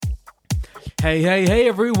Hey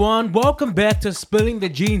everyone, welcome back to Spilling the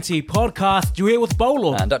G&T podcast. You're here with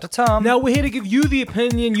Bolo. And Dr. Tom. Now we're here to give you the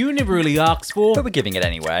opinion you never really asked for. But we're giving it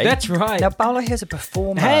anyway. That's right. Now, Bolo here's a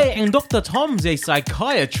performer. Hey, and Dr. Tom's a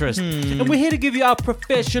psychiatrist. And we're here to give you our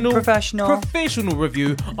professional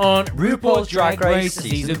review on RuPaul's Drag Race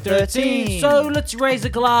Season 13. So let's raise a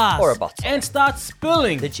glass. Or a bottle. And start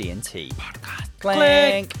spilling The G&T podcast.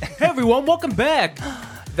 Clank. Hey everyone, welcome back.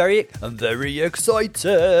 I'm very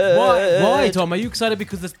excited. Why, Tom? Are you excited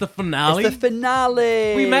because it's the finale? It's the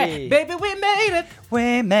finale. We made it.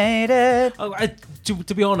 We made it. Oh,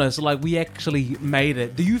 to be honest, like, we actually made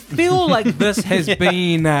it. Do you feel like this has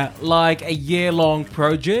been like a year-long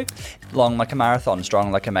project? Long like a marathon,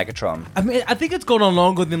 strong like a Megatron. I mean, I think it's gone on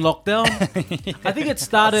longer than lockdown. I think it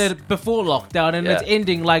started before lockdown and it's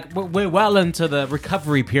ending, like, we're well into the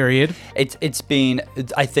recovery period. It's been,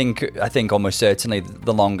 I think almost certainly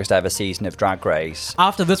the longest ever season of Drag Race.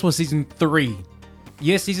 After this was season 3.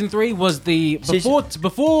 Yes, season 3 was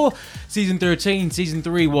before season 13. Season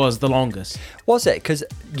 3 was the longest. Was it? Because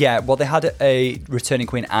they had a returning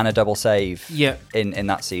queen and a double save. Yeah. In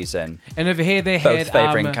that season. And over here they both had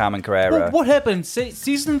favouring Carmen Carrera. Well, what happened?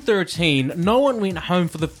 Season 13. No one went home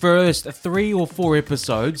for the first 3 or 4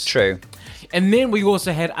 episodes. True. And then we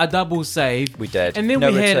also had a double save. We did. And then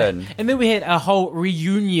we had a whole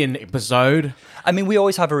reunion episode. I mean, we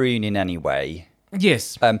always have a reunion anyway.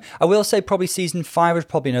 Yes. I will say probably season 5 was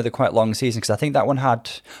probably another quite long season because I think that one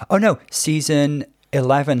had... Oh no, season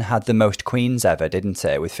 11 had the most queens ever, didn't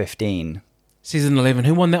it? With 15. Season 11,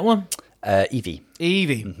 who won that one? Evie.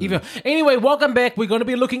 Evie. Anyway, welcome back. We're going to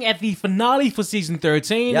be looking at the finale for season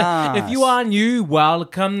 13. Yes. If you are new,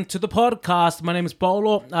 welcome to the podcast. My name is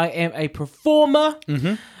Bolo. I am a performer.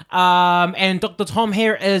 And Dr. Tom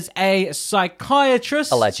here is a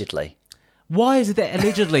psychiatrist. Allegedly. Why is it that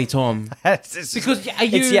allegedly, Tom? Because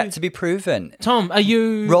it's yet to be proven. Tom, are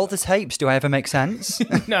you... Roll the tapes. Do I ever make sense?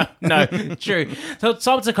 No, true. So,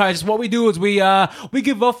 Tom Psychiatrist, what we do is we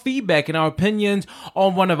give our feedback and our opinions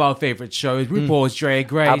on one of our favorite shows, RuPaul's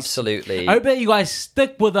Drag Race. Absolutely. I hope that you guys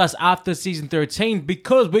stick with us after season 13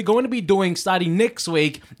 because we're going to be doing, starting next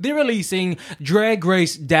week, they're releasing Drag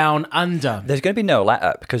Race Down Under. There's going to be no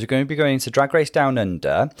let-up because we're going to be going into Drag Race Down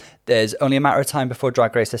Under. There's only a matter of time before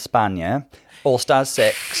Drag Race España. All Stars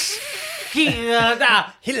 6.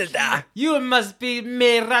 Hilda, you must be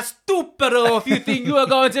mera stupido if you think you are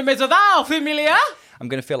going to mess with our familia. I'm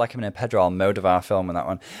going to feel like I'm in a Pedro Almodovar film in that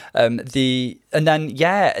one. It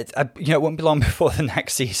won't be long before the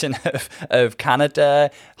next season of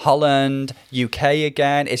Canada, Holland, UK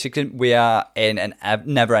again. We are in a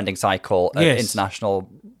never-ending cycle of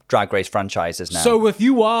international Drag Race franchises now. So if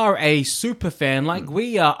you are a super fan like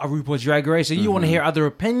we are a RuPaul's Drag Race and you want to hear other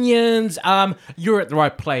opinions, you're at the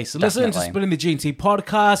right place. So listen to Spilling the G&T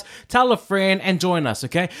podcast, tell a friend, and join us,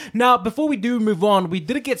 okay? Now, before we do move on, we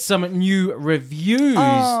did get some new reviews.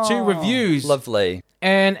 2 reviews. Lovely.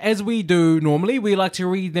 And as we do normally, we like to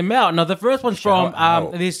read them out. Now, the first one's from,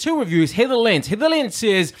 there's 2 reviews. Heather Lentz. Heather Lentz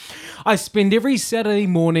says, I spend every Saturday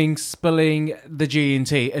morning spilling the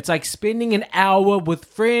G&T. It's like spending an hour with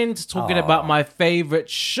friends talking about my favorite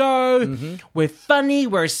show. We're funny,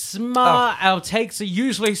 we're smart, our takes are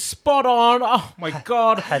usually spot on. Oh my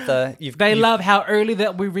God. Heather, they love how early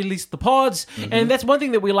that we release the pods. And that's one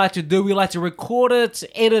thing that we like to do. We like to record it,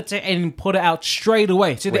 edit it, and put it out straight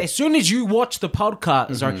away. So that as soon as you watch the podcast,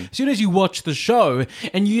 as soon as you watch the show,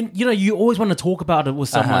 and you always want to talk about it with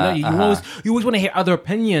someone. You always want to hear other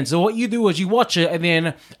opinions. So what you do is you watch it, and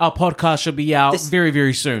then our podcast should be out very,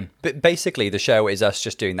 very soon. But basically, the show is us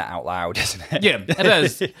just doing that out loud, isn't it? Yeah, it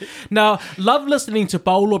is. Now, love listening to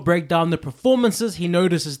Bolo break down the performances. He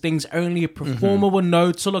notices things only a performer would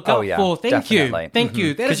know to look out for. Thank you. That is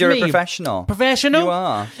me. Because you're a professional. Professional? You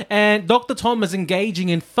are. And Dr. Tom is engaging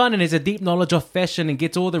and fun and has a deep knowledge of fashion and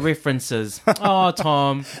gets all the references. Oh,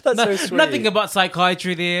 Tom. That's so sweet. Nothing about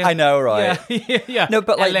psychiatry there. I know, right? Yeah. No,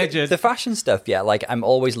 but like the fashion stuff, like I'm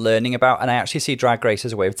always learning about, and I actually see Drag Race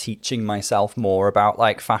as a way of teaching myself more about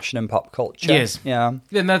like fashion and pop culture. Yes. Yeah.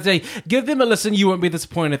 Then that's give them a listen. You won't be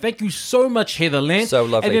disappointed. Thank you so much, Heather Lentz. So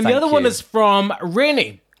lovely. And then the other one is from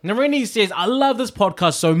Rennie. Now, Rennie says, I love this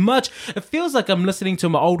podcast so much. It feels like I'm listening to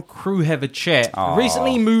my old crew have a chat. Aww.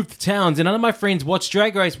 Recently moved to towns and none of my friends watch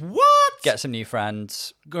Drag Race. What? Get some new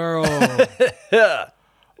friends. Girl.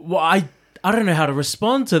 Well, I don't know how to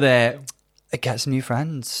respond to that. Get some new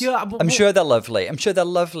friends. Yeah, I'm sure they're lovely.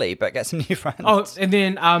 But get some new friends. Oh, and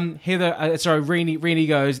then Rennie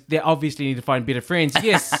goes, they obviously need to find better friends.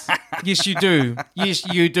 Yes, yes you do. Yes,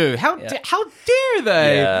 you do. How dare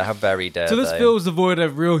they? Yeah, how very dare they. So this fills the void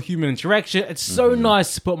of real human interaction. It's so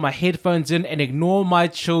nice to put my headphones in and ignore my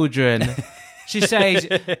children. She says,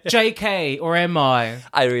 JK, or am I?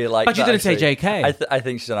 I really like that. But you didn't say actually. JK. I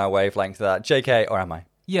think she's on our wavelength for that. JK, or am I?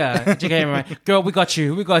 Yeah, JK, am I? Girl, we got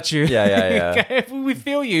you. Yeah. We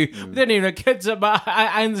feel you. We don't even know kids, but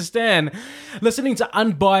I understand. Listening to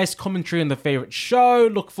unbiased commentary on the favourite show.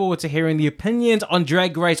 Look forward to hearing the opinions on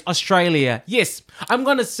Drag Race Australia. Yes, I'm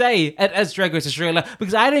going to say it as Drag Race Australia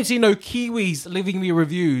because I don't see no Kiwis leaving me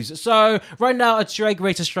reviews. So right now it's Drag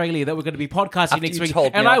Race Australia that we're going to be podcasting next week.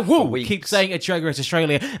 And I will keep saying it's Drag Race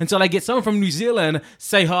Australia until I get someone from New Zealand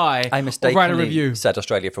say hi. I mistakenly said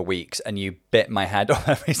Australia for weeks and you bit my head off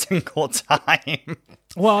every single time.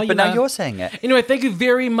 Well, but now you're saying it. Anyway, thank you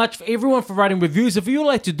very much for everyone for writing reviews. If you would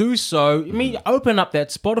like to do so, open up that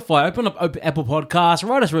Spotify, open up Apple Podcasts,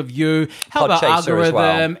 write us a review, help our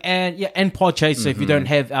algorithm, and Podchaser if you don't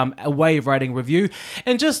have a way of writing a review,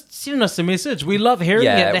 and just send us a message. We love hearing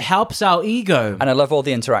it. It helps our ego. And I love all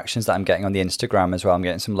the interactions that I'm getting on the Instagram as well. I'm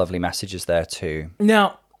getting some lovely messages there too.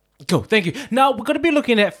 Now, cool, thank you. Now, we're going to be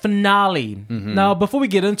looking at finale. Now, before we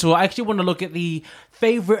get into it, I actually want to look at the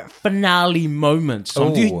favourite finale moments.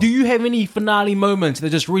 So do you have any finale moments that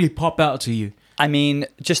just really pop out to you? I mean,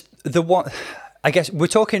 just the one... I guess we're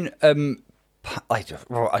talking...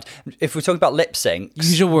 if we're talking about lip syncs...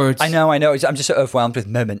 Use your words. I know. I'm just sort of overwhelmed with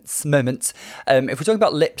moments. If we're talking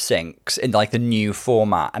about lip syncs in like the new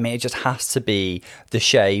format, I mean, it just has to be the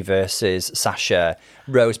Shea versus Sasha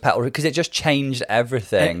Rose Petal because it just changed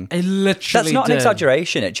everything. It literally That's not an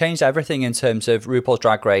exaggeration. It changed everything in terms of RuPaul's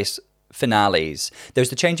Drag Race finales. There was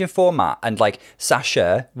the change in format, and like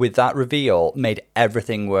Sasha with that reveal made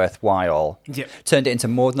everything worthwhile. Yep. Turned it into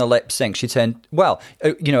more than a lip sync. She turned a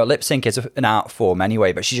lip sync is an art form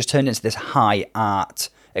anyway, but she just turned it into this high art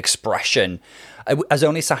expression as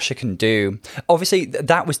only Sasha can do. Obviously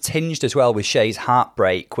that was tinged as well with Shea's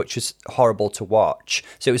heartbreak, which was horrible to watch,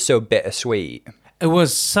 so it was so bittersweet. It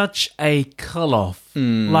was such a cull-off.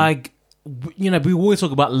 Like, we always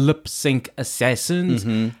talk about lip sync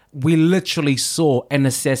assassins. We literally saw an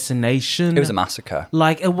assassination. It was a massacre.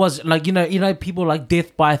 Like, it was like, people like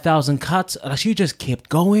Death by 1,000 Cuts. Like, she just kept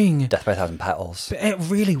going. Death by 1,000 Petals. But it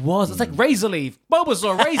really was. It's like Razor Leaf.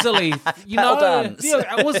 Bulbasaur, Razor Leaf. Petal dance.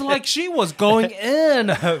 It was like she was going in.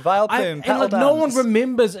 Vileplume, Petal dance. No one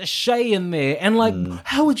remembers Shea in there. And like,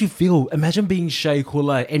 how would you feel? Imagine being Shea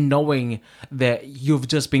Coulee and knowing that you've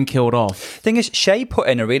just been killed off. Thing is, Shea put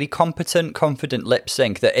in a really competent, confident lip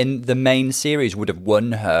sync that in the main series would have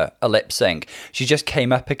won her a lip sync. She just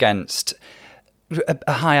came up against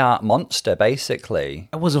a high art monster, basically.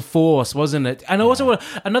 It was a force, wasn't it? And also,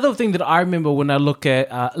 another thing that I remember when I look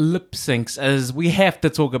at lip syncs is we have to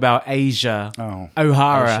talk about Asia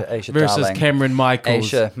O'Hara Asia versus darling. Cameron Michaels.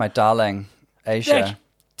 Asia, my darling. Asia. Yeah,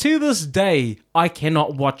 to this day, I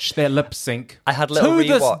cannot watch their lip sync. I had a little rewatch To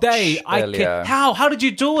this day, earlier. I can't. How did you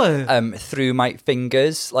do it? Through my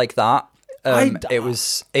fingers like that.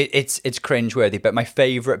 It's cringeworthy, but my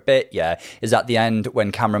favourite bit, is at the end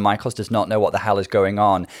when Cameron Michaels does not know what the hell is going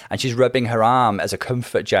on, and she's rubbing her arm as a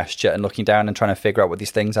comfort gesture and looking down and trying to figure out what these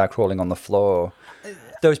things are crawling on the floor.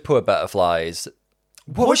 Those poor butterflies.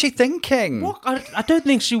 What was she thinking? What? I don't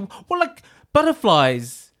think she... Well, like,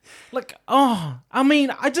 butterflies. Like, I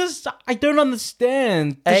don't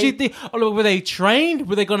understand. Did she think... were they trained?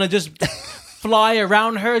 Were they going to just... fly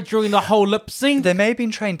around her during the whole lip sync? They may have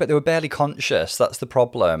been trained, but they were barely conscious. That's the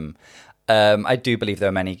problem. I do believe there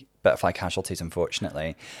were many butterfly casualties,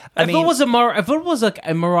 unfortunately. If it was like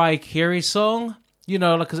a Mariah Carey song,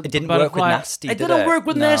 like it didn't work with Nasty. It didn't work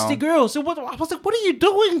with Nasty Girl. So I was like, what are you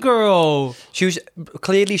doing, girl? She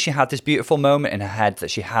had this beautiful moment in her head that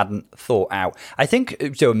she hadn't thought out. I think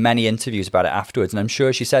there were many interviews about it afterwards, and I'm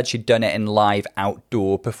sure she said she'd done it in live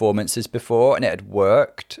outdoor performances before, and it had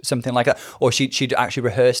worked, something like that. Or she'd actually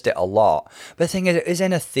rehearsed it a lot. But the thing is, it was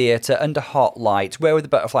in a theatre under hot lights. Where were the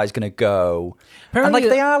butterflies going to go? Apparently,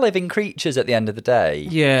 and they are living creatures at the end of the day.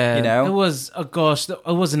 Yeah, it was. Oh gosh, it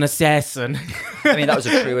was an assassin. I mean, that was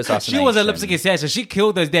a true assassination. She was a lip sync assassin. She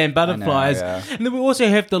killed those damn butterflies. And then we also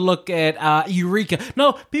have to look at Eureka.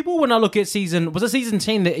 No, people, when I look at season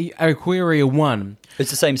 10 that Aquaria won. It's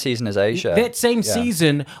the same season as Asia. That same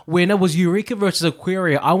season, when it was Eureka versus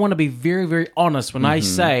Aquaria, I want to be very, very honest when I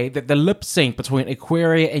say that the lip sync between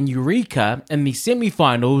Aquaria and Eureka in the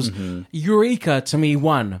semifinals, Eureka to me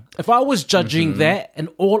won. If I was judging that, in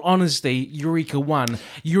all honesty, Eureka won.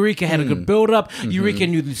 Eureka had a good build-up. Eureka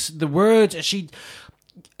knew the words.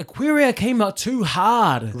 Aquaria came out too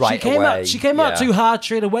hard. Right away. She came out too hard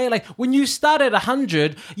straight away. Like, when you start at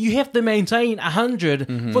 100, you have to maintain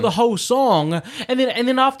 100 for the whole song, and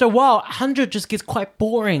then after a while, 100 just gets quite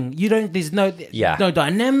boring. There's no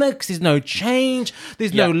dynamics, there's no change,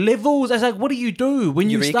 there's no levels. I was like, what do you do when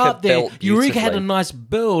you start there? Eureka had a nice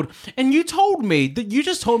build, and you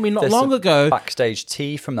just told me not long ago. Backstage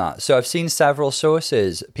tea from that. So I've seen several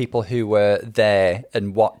sources, people who were there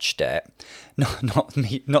and watched it. Not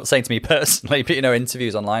me, not saying to me personally, but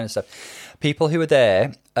interviews online and stuff. People who were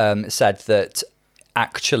there said that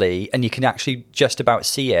actually, and you can actually just about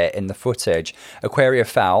see it in the footage, Aquaria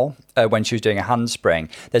fell when she was doing a handspring.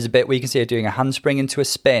 There's a bit where you can see her doing a handspring into a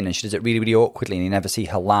spin, and she does it really, really awkwardly, and you never see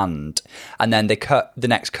her land. And then the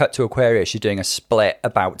next cut to Aquaria, she's doing a split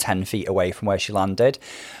about 10 feet away from where she landed.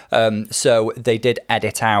 So they did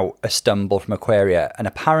edit out a stumble from Aquaria, and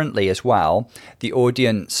apparently as well, the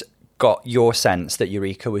audience got your sense that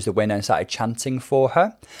Eureka was the winner and started chanting for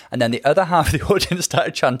her. And then the other half of the audience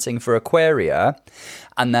started chanting for Aquaria.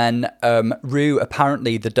 And then Rue,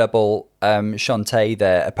 apparently the double Shantae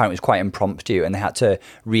there apparently was quite impromptu, and they had to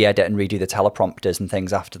re-edit and redo the teleprompters and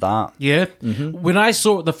things after that. Yeah. When I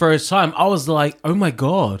saw it the first time, I was like, oh my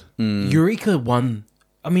God, Eureka won.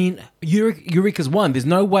 I mean, Eureka's won. There's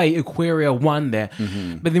no way Aquaria won there.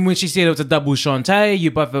 But then when she said it was a double Shantae,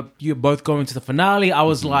 you're both going to the finale, I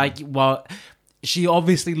was like, well, she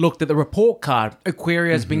obviously looked at the report card.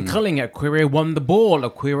 Aquaria's been killing it. Aquaria won the ball.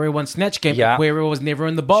 Aquaria won Snatch Game. Yeah. Aquaria was never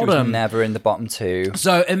in the bottom. She was never in the bottom two.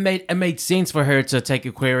 So it made sense for her to take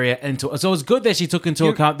Aquaria into it. So it was good that she took into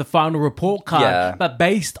account the final report card. Yeah. But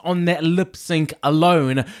based on that lip sync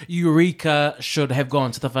alone, Eureka should have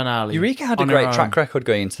gone to the finale. Eureka had a great track record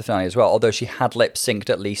going into the finale as well, although she had lip synced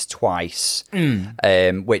at least twice,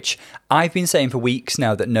 which I've been saying for weeks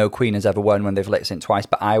now that no queen has ever won when they've lip synced twice,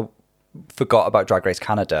 but I forgot about Drag Race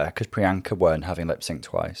Canada because Priyanka won having lip synced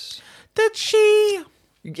twice. Did she?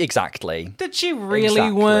 Exactly. Did she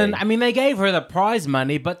really win? I mean, they gave her the prize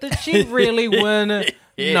money, but did she really win?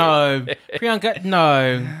 No. Priyanka,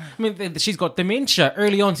 no. I mean, she's got dementia,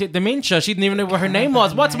 early onset dementia. She didn't even know what her name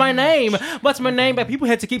was. What's my name? What's my name? But people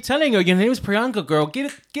had to keep telling her, your name is Priyanka, girl.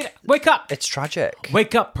 Get it. Wake up. It's tragic.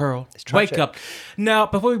 Wake up, Pearl. It's tragic. Wake up. Now,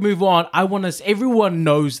 before we move on, I want us, everyone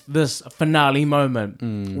knows this finale moment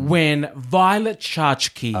when Violet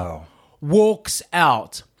Chachki walks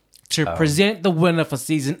out to present the winner for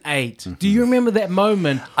season 8. Do you remember that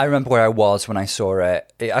moment? I remember where I was when I saw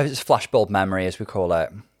it. It was flashbulb memory, as we call it.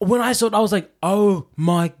 When I saw it, I was like, oh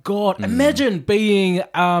my God. Imagine being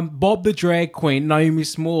Bob the Drag Queen, Naomi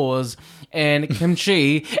Smalls, and Kim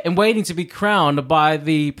Chi, and waiting to be crowned by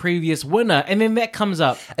the previous winner. And then that comes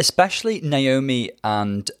up. Especially Naomi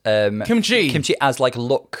and Kim Chi as like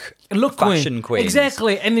look fashion queens.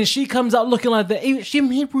 Exactly. And then she comes out looking like that. She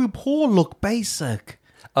made RuPaul look basic.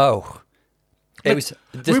 Oh, it was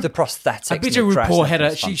just the prosthetics. I bet you RuPaul had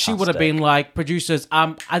a. She would have been like, producers.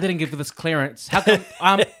 I didn't give her this clearance. How come?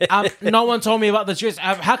 No one told me about the dress.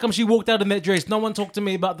 How come she walked out in that dress? No one talked to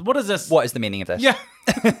me about. What is this? What is the meaning of this? Yeah.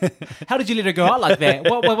 How did you let her go out like that?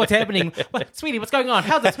 What's happening? Sweetie, what's going on?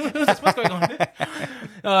 Who's this? What's going on?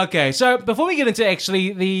 Okay, so before we get into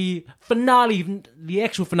actually the finale, the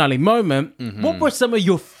actual finale moment, what were some of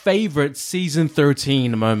your favorite season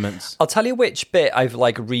 13 moments? I'll tell you which bit I've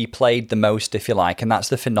like replayed the most, if you like, and that's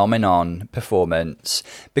the Phenomenon performance,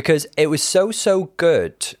 because it was so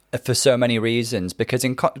good for so many reasons. Because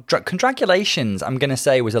in Congratulations, I'm going to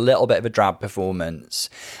say, was a little bit of a drab performance.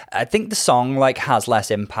 I think the song like has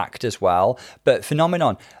less impact as well, but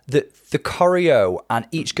Phenomenon, the choreo and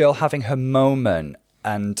each girl having her moment,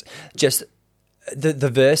 and just the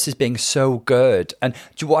verses being so good. And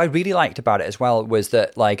what I really liked about it as well was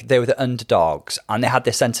that like they were the underdogs and they had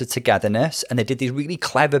this sense of togetherness, and they did these really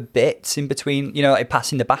clever bits in between, like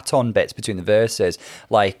passing the baton bits between the verses,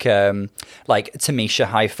 like Tamisha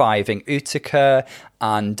high-fiving Utica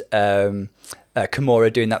and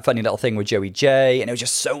Kimura doing that funny little thing with Joey J, and it was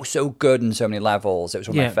just so good on so many levels. It was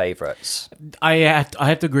one of my favorites. I have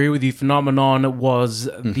to agree with you. Phenomenon was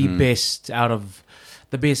the best out of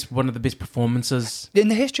one of the best performances in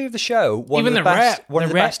the history of the show. One of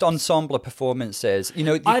the best ensemble performances.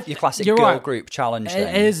 Your classic girl group challenge thing.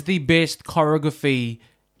 It is the best choreography,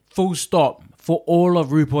 full stop, for all of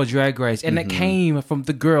RuPaul's Drag Race, and it came from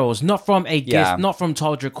the girls, not from a guest, not from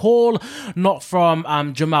Taldrick Hall, not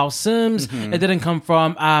from Jamal Sims. It didn't come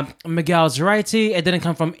from Miguel Zarate. It didn't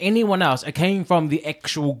come from anyone else. It came from the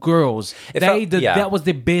actual girls. That was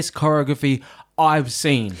the best choreography I've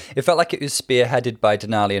seen. It felt like it was spearheaded by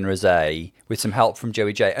Denali and Rosé with some help from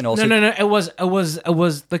Joey J. And also, No. It was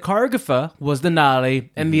the choreographer was Denali,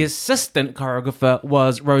 and the assistant choreographer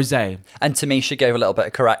was Rosé. And Tamisha gave a little bit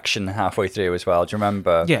of correction halfway through as well. Do you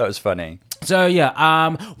remember? Yeah. That was funny. So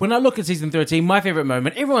yeah, when I look at season 13, my favorite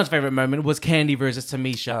moment, everyone's favorite moment, was Candy versus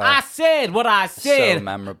Tamisha. I said what I said. So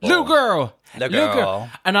memorable. Little girl. Little girl.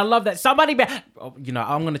 And I love that. Somebody I'm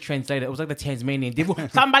going to translate it. It was like the Tasmanian devil.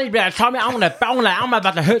 Somebody better tell me I'm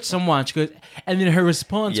about to hurt someone. She goes, and then her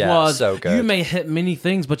response was, so good. You may hit many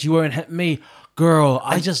things, but you won't hit me. Girl,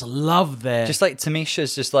 I just love that. Just like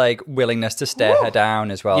Tamisha's just like willingness to stare her down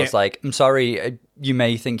as well. Yeah. It's like, I'm sorry, you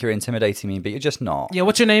may think you're intimidating me, but you're just not. Yeah,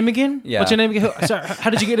 what's your name again? Yeah. What's your name again? Sorry, how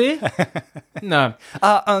did you get here? No.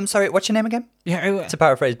 Sorry, what's your name again? Yeah. To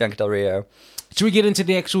paraphrase Bianca Del Rio. Should we get into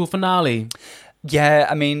the actual finale? Yeah,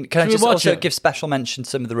 I mean, can I we just watch also it? give special mention to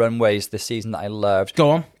some of the runways this season that I loved? Go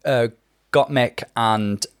on. Gottmik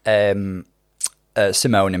and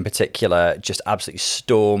Simone in particular just absolutely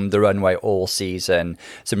stormed the runway all season.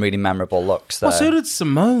 Some really memorable looks there. Well, so did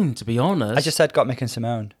Simone, to be honest. I just said Gottmik and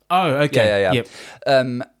Simone. Oh, okay. Yeah. Yep.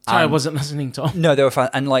 Sorry, I wasn't listening, Tom. No, they were fun.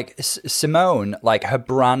 And like Simone, like her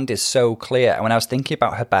brand is so clear. And when I was thinking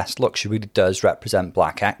about her best look, she really does represent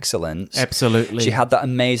Black excellence. Absolutely. She had that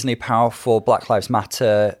amazingly powerful Black Lives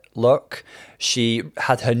Matter look. She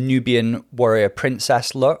had her Nubian warrior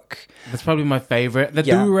princess look. That's probably my favorite. The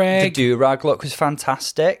do-rag. The do-rag look was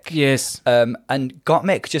fantastic. Yes. And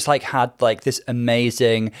Gottmik just like had like this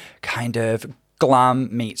amazing kind of glam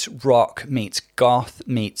meets rock meets goth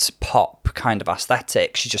meets pop kind of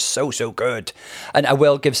aesthetic. She's just so good. And I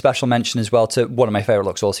will give special mention as well to one of my favorite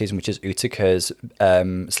looks all season, which is Utika's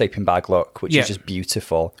sleeping bag look, which is just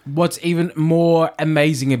beautiful. What's even more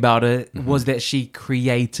amazing about it was that she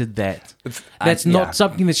created that. That's not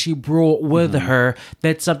something that she brought with her.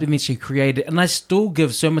 That's something that she created. And I still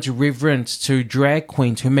give so much reverence to drag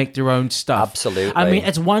queens who make their own stuff. Absolutely. I mean,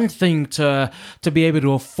 it's one thing to be able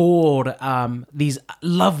to afford these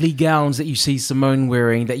lovely gowns that you see Simone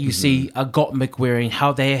wearing, that you see a Gottmik wearing,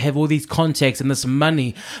 how they have all these contacts and this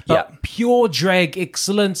money. But pure drag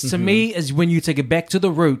excellence to me is when you take it back to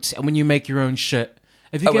the roots and when you make your own shit.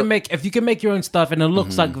 If you can make your own stuff and it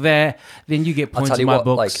looks like that, then you get points in my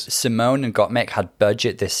books. Like Simone and Gottmik had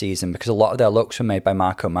budget this season because a lot of their looks were made by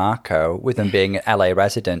Marco, with them being LA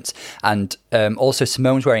residents, and also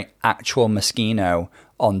Simone's wearing actual Moschino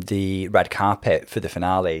on the red carpet for the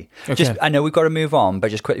finale. Okay. I know we've got to move on,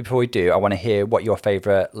 but just quickly before we do, I want to hear what your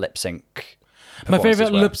favorite lip sync. My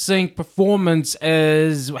favorite lip sync performance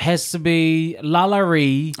has to be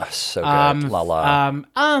Lalaurie. Oh, so good, Lala.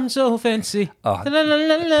 I'm so fancy. Oh, la, la,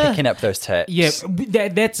 la, la. Picking up those tips. Yeah,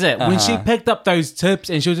 that's it. When she picked up those tips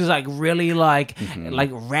and she was just like really like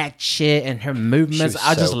ratchet and her movements,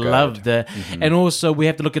 I just loved it. And also we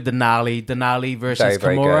have to look at Denali versus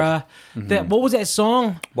very Kimura. What was that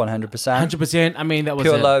song? 100%. 100%. I mean, that was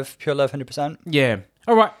Pure it. love, 100%. Yeah.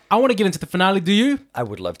 All right. I want to get into the finale. Do you? I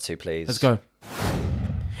would love to, please. Let's go.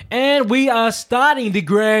 And we are starting the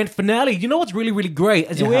grand finale. You know what's really, really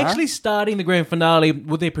great? Is we're actually starting the grand finale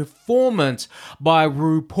with a performance by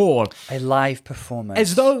RuPaul. A live performance.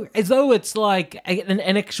 As though it's like an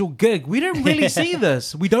actual gig. We don't really see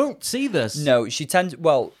this. We don't see this. No, she tends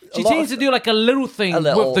to do like a little thing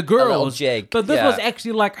with the girls. A little jig, but this was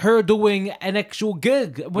actually like her doing an actual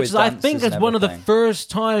gig, which is, I think is one of the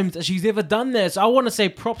first times that she's ever done this. I want to say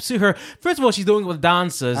props to her. First of all, she's doing it with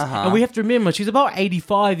dancers. And we have to remember, she's about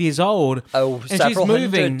 85 years old. Oh, and several she's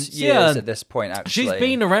moving. hundred years at this point, actually. She's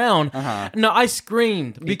been around. No, I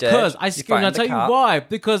screamed because I screamed. I'll tell you why.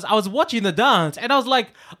 Because I was watching the dance and I was like,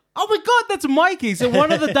 oh my God, that's Mikey. So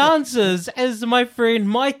one of the dancers is my friend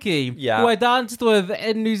Mikey, who I danced with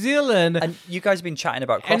in New Zealand. And you guys have been chatting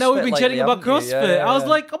about CrossFit. I know we've been chatting about CrossFit. Yeah. I was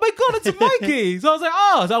like, oh my God, it's Mikey. So I was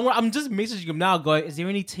like, so I'm just messaging him now going, is there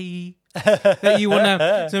any tea that you want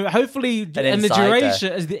to? So hopefully for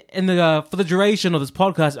the duration of this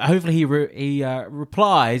podcast, hopefully he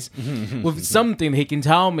replies with something he can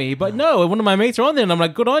tell me. But no, one of my mates are on there and I'm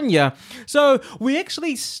like, good on ya. So we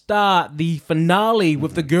actually start the finale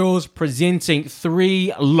with the girls presenting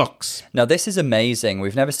 3 looks. Now this is amazing.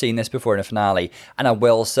 We've never seen this before in a finale, and I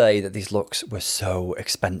will say that these looks were so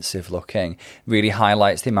expensive looking. Really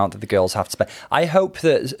highlights the amount that the girls have to spend. I hope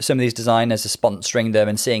that some of these designers are sponsoring them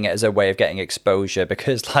and seeing it as a way of getting exposure,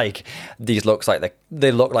 because like these looks like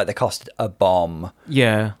they look like they costed a bomb.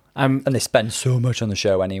 Yeah. And they spend so much on the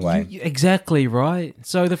show anyway. Exactly, right?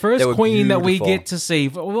 So the first queen that we get to see...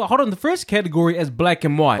 Well, hold on, the first category is black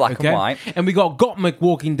and white. Black and white. And we got Gottmik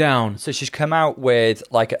walking down. So she's come out with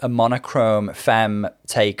like a monochrome femme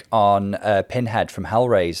take on Pinhead from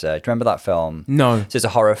Hellraiser. Do you remember that film? No. So it's a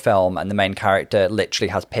horror film and the main character literally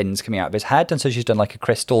has pins coming out of his head. And so she's done like a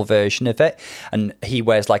crystal version of it. And he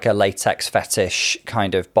wears like a latex fetish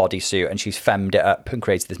kind of bodysuit and she's femmed it up and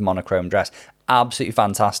created this monochrome dress. Absolutely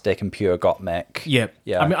fantastic and pure Gottmik. Yeah.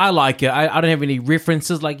 I mean, I like it. I don't have any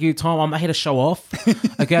references like you, Tom. I'm here to show off.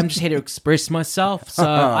 Okay, I'm just here to express myself. So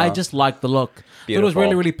I just like the look. Beautiful. It was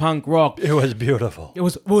really, really punk rock. It was beautiful. It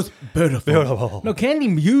was beautiful. No, Candy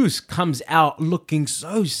Muse comes out looking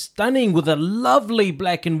so stunning with a lovely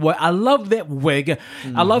black and white. I love that wig.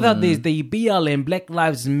 I love how there's the BLM, Black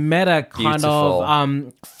Lives Matter kind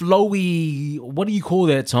of flowy. What do you call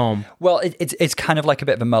that, Tom? Well, it's kind of like a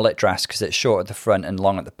bit of a mullet dress because it's short at the front and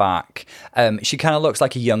long at the back. She kind of looks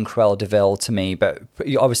like a young Cruella de Vil to me, but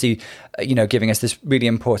obviously, giving us this really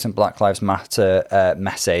important Black Lives Matter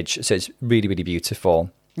message. So it's really, really beautiful.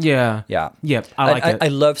 Yeah. Yep. I like it. I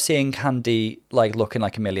love seeing Candy like looking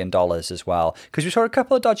like $1 million as well because we saw a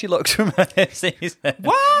couple of dodgy looks from her this season.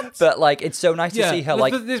 What? But like, it's so nice to see her.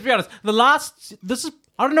 Like, let's be honest.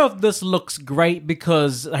 I don't know if this looks great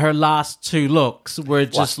because her last two looks were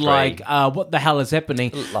just like, what the hell is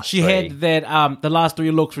happening? Had that, the last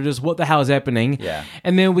three looks were just, what the hell is happening? Yeah.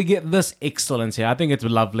 And then we get this excellence here. I think it's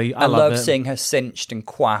lovely. I love it. Seeing her cinched and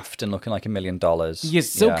coiffed and looking like $1 million. Yes,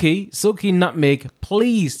 Silky Nutmeg,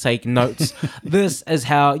 please take notes. This is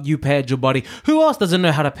how you pad your body. Who else doesn't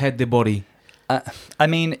know how to pad their body? I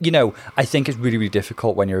mean, I think it's really, really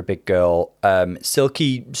difficult when you're a big girl.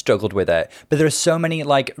 Silky struggled with it, but there are so many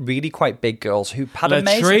like really quite big girls who pad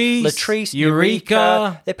amazing. Latrice,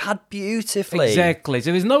 Eureka, they pad beautifully. Exactly.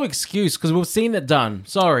 So there's no excuse because we've seen it done.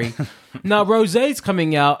 Sorry. Now Rosé's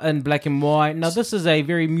coming out in black and white. Now this is a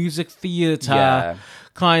very music theater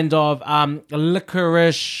kind of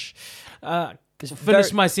licorice.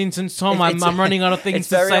 Finish my sentence, Tom. I'm running out of things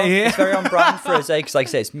to say here. It's very on brand for Rosé because, like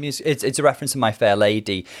I say, it's a reference to My Fair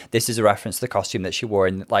Lady. This is a reference to the costume that she wore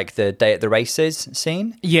in like the Day at the Races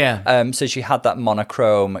scene. Yeah. So she had that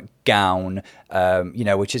monochrome gown,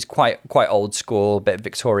 which is quite old school, bit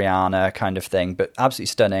Victoriana kind of thing, but absolutely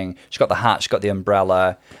stunning. She got the hat, she got the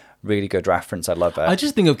umbrella. Really good reference. I love it. I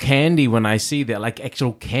just think of candy when I see that, like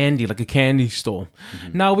actual candy, like a candy store.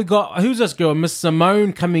 Mm-hmm. Now we got, who's this girl? Miss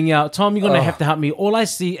Simone coming out. Tom, you're going to have to help me. All I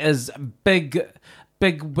see is big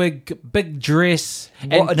dress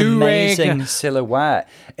and what an amazing silhouette.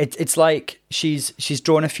 It's like she's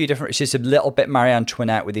drawn a few different. She's a little bit Marie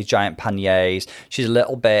Antoinette with these giant panniers. She's a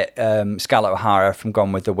little bit Scarlett O'Hara from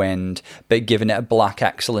Gone with the Wind, but giving it a black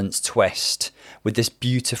excellence twist with this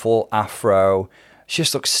beautiful afro. She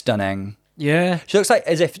just looks stunning. Yeah. She looks like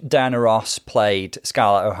as if Diana Ross played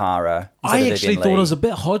Scarlett O'Hara. I actually thought it was a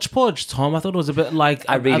bit hodgepodge, Tom. I thought it was a bit like...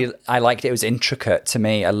 I liked it. It was intricate to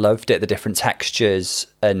me. I loved it. The different textures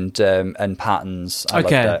and patterns. I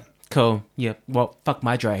loved it. Cool. Yeah. Well, fuck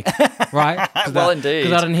my drag. Right? Well, indeed.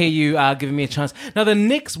 Because I didn't hear you giving me a chance. Now,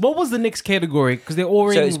 what was the next category? Because they're all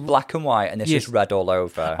So it's black and white, and this is red all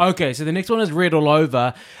over. Okay, so the next one is red all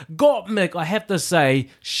over. Gottmik, I have to say,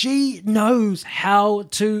 she knows how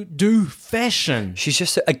to do fashion. She's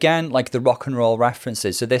just, again, like the rock and roll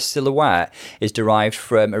references. So this silhouette is derived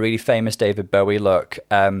from a really famous David Bowie look,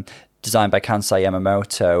 designed by Kansai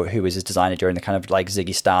Yamamoto, who was his designer during the kind of like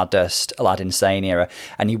Ziggy Stardust, Aladdin Sane era.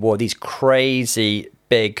 And he wore these crazy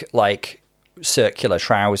big, like circular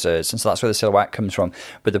trousers. And so that's where the silhouette comes from.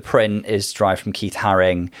 But the print is derived from Keith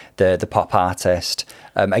Haring, the pop artist.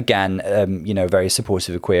 Again, very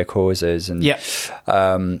supportive of queer causes. And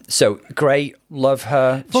so great. Love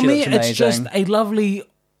her. For me, it's just a lovely...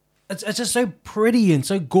 It's just so pretty and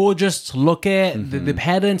so gorgeous to look at. Mm-hmm. The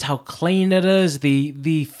patterns, how clean it is, the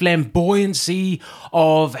flamboyancy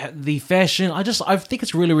of the fashion. I think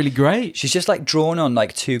it's really, really great. She's just like drawn on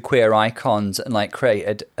like two queer icons and like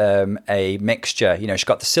created a mixture. She's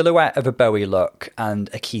got the silhouette of a Bowie look and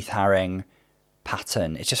a Keith Haring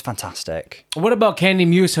pattern. It's just fantastic. What about Candy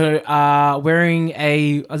Muse wearing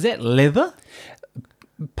is that leather?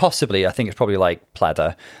 Possibly. I think it's probably like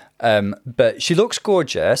pleather. But she looks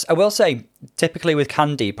gorgeous. I will say, typically with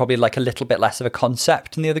Candy, probably like a little bit less of a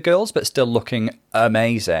concept than the other girls, but still looking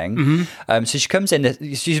amazing. Mm-hmm. So she comes in.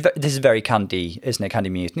 This is very Candy, isn't it?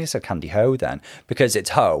 Candy Muse. It's a Candy Ho then, because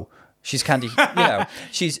it's Ho. She's Candy.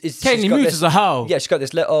 Candy Muse is a hoe. Yeah, she's got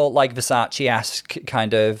this little like Versace-esque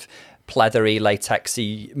kind of pleathery,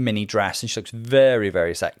 latexy mini dress, and she looks very,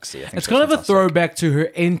 very sexy. I think it's kind of a throwback to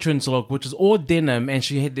her entrance look, which is all denim, and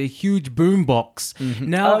she had the huge boombox.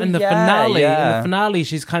 Now in the finale,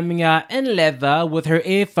 she's coming out in leather with her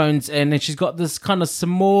earphones in, and she's got this kind of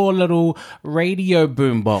small little radio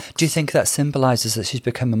boombox. Do you think that symbolises that she's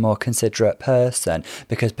become a more considerate person?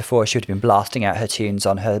 Because before she would have been blasting out her tunes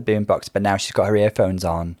on her boombox, but now she's got her earphones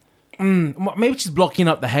on. Maybe she's blocking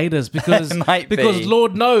up the haters because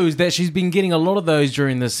Lord knows that she's been getting a lot of those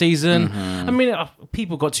during the season. I mean,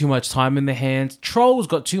 people got too much time in their hands. Trolls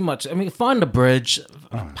got too much. I mean, find a bridge,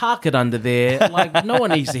 park it under there. Like, no one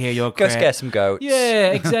needs to hear your crap. Go scare some goats.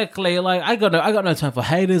 Yeah, exactly. Like, I got no time for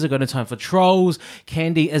haters. I got no time for trolls.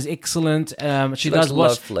 Candy is excellent. She does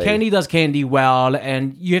lovely. Candy does Candy well,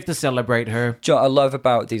 and you have to celebrate her. Do you know what I love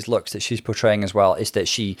about these looks that she's portraying as well is that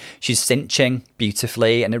she's cinching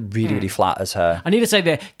beautifully, and it really flatters her. I need to say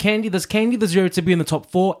that does Candy deserve to be in the top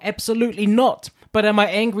 4? Absolutely not. But am I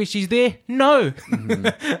angry she's there? No.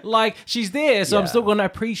 Like, she's there, so I'm still going to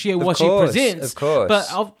appreciate what she presents. Of course.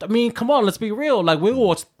 But, I mean, come on, let's be real. Like, we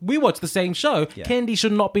watch the same show. Yeah. Candy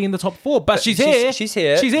should not be in the top 4, but she's here. She's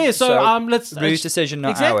here. She's here, so let's... Rue's decision,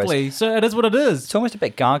 not exactly. ours. So it is what it is. It's almost a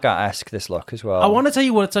bit Gaga-esque, this look, as well. I want to tell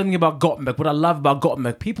you something about Gottmik, what I love about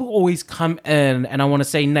Gottmik. People always come in, and I want to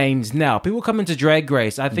say names now. People come into Drag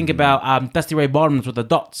Race. I think about Dusty Ray Bottoms with the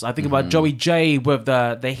dots. I think about Joey J with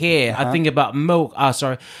the hair. I think about Milk...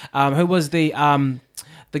 who was the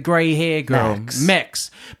grey hair girl? Max.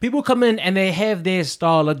 People come in and they have their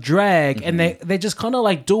style of drag and they just kind of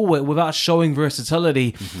like do it without showing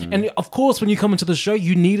versatility. And of course, when you come into the show,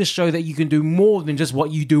 you need to show that you can do more than just what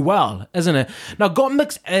you do well, isn't it? Now,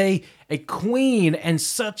 Gottmik's a queen and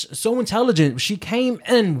so intelligent. She came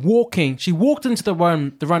in walking. She walked into the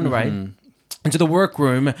runway. Into the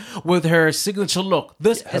workroom with her signature look.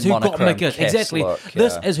 This is who Gottmik is. Exactly.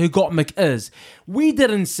 This is who Gottmik is. We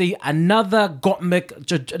didn't see another Gottmik,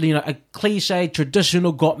 a cliche,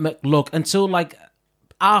 traditional Gottmik look until like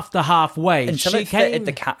after halfway. Until she came in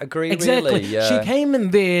the category, exactly. Really. Yeah. She came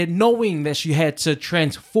in there knowing that she had to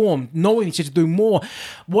transform, knowing she had to do more.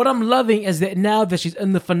 What I'm loving is that now that she's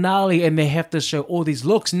in the finale and they have to show all these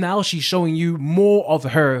looks, now she's showing you more of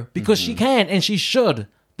her because she can and she should.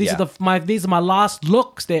 These are my last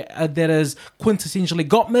looks that is quintessentially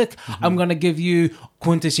Gottmik. I'm going to give you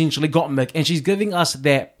quintessentially Gottmik. And she's giving us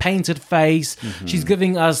that painted face. She's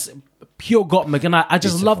giving us pure Gottmik. And I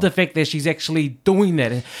just love the fact that she's actually doing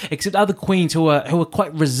that. Except other queens who are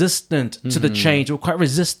quite resistant to the change, who are quite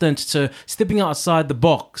resistant to stepping outside the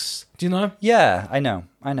box. Do you know? Yeah, I know.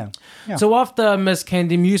 Yeah. So after Miss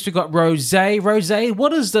Candy Muse, we got Rosé. Rosé,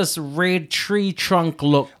 what is this red tree trunk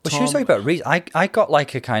look, Tom? Well, she was talking about I got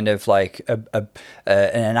like a kind of like an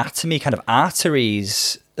anatomy kind of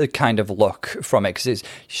arteries kind of look from it because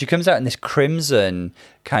she comes out in this crimson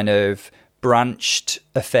kind of branched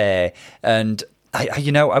affair and I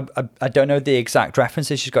don't know the exact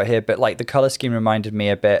references she's got here, but like the color scheme reminded me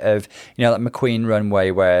a bit of, like McQueen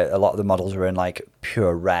Runway where a lot of the models were in like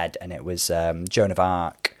pure red and it was Joan of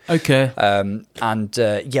Arc. Okay. And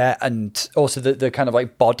also the kind of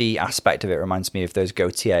like body aspect of it reminds me of those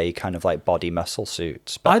Gaultier kind of like body muscle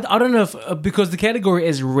suits. But I don't know if, because the category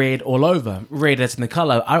is red all over, red as in the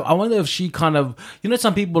color. I wonder if she kind of,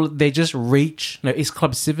 some people, they just reach, it's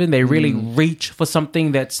Club 7, they really reach for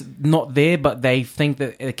something that's not there, but they think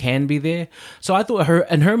that it can be there. So I thought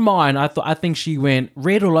in her mind, I think she went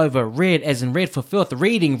red all over, red as in red for filth.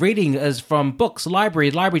 Reading is from books,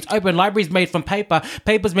 libraries open, libraries made from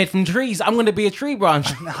papers made from trees. I'm going to be a tree branch.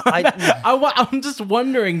 I'm just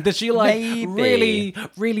wondering, did she like really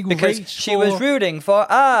because reach she was rooting for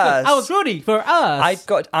us. I was rooting for us.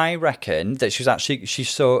 I reckon that she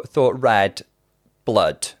thought red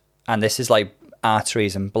blood, and this is like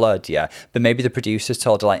arteries and blood, yeah. But maybe the producers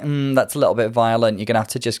told her like, that's a little bit violent. You're gonna have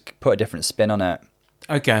to just put a different spin on it.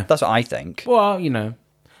 Okay, that's what I think. Well,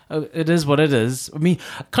 it is what it is. I mean,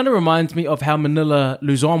 it kind of reminds me of how Manila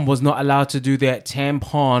Luzon was not allowed to do that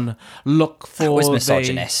tampon look for. It was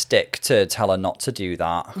misogynistic to tell her not to do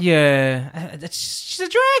that. Yeah, she's a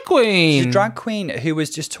drag queen. She's a drag queen who was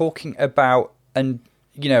just talking about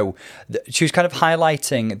she was kind of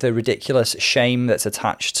highlighting the ridiculous shame that's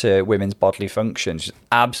attached to women's bodily functions. It's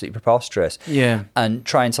absolutely preposterous. Yeah, and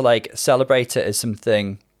trying to like celebrate it as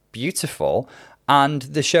something beautiful. And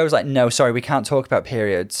the show's like, no, sorry, we can't talk about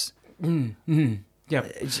periods. Yeah.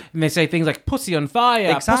 And they say things like pussy on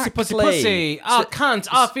fire, exactly. pussy. Cunt.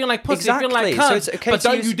 I feel like pussy, exactly. feel like cunt. So it's okay but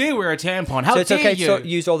don't you dare wear a tampon. How dare you? So it's okay to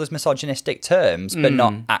use all those misogynistic terms, but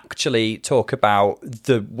not actually talk about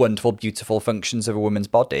the wonderful, beautiful functions of a woman's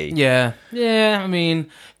body. Yeah. Yeah, I mean,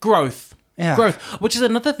 growth. growth, which is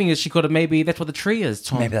another thing is she could have maybe that's what the tree is,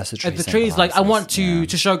 Tom. Maybe that's the tree. The tree is like I want to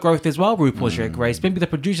show growth as well. RuPaul's Drag Race. Maybe the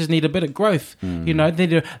producers need a bit of growth. You know, they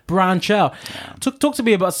need to branch out. Talk to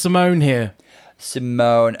me about Simone here.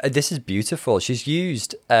 Simone, this is beautiful. She's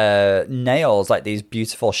used nails, like these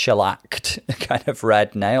beautiful shellacked kind of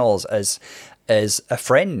red nails as a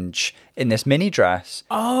fringe in this mini dress.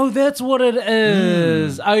 Oh, that's what it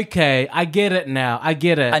is. Okay, I get it now. I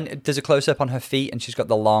get it. And there's a close-up on her feet, and she's got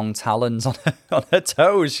the long talons on her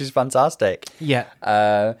toes. She's fantastic. Yeah.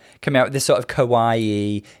 Coming out with this sort of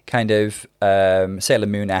kawaii, kind of Sailor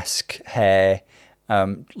Moon-esque hair.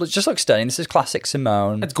 Just looks stunning. This is classic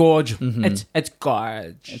Simone. It's gorge. It's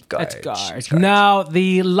gorge. It's gorge. Now,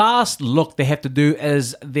 the last look they have to do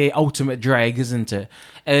is their ultimate drag, isn't it?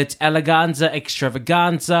 It's eleganza,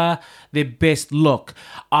 extravaganza, their best look.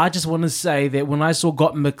 I just want to say that when I saw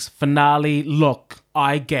Gottmik's finale look,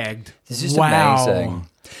 I gagged. This is amazing.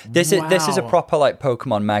 This is a proper like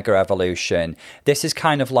Pokemon Mega Evolution. This is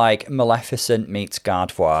kind of like Maleficent meets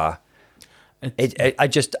Gardevoir. I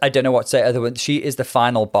don't know what to say other than she is the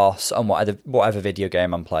final boss on whatever video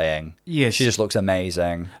game I'm playing. Yes. She just looks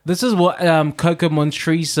amazing. This is what Coco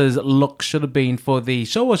Montrese's look should have been for the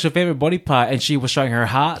show us your favorite body part, and she was showing her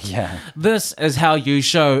heart. Yeah. This is how you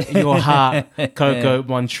show your heart, Coco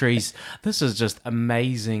Montrese. This is just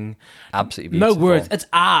amazing. Absolutely beautiful. No words. It's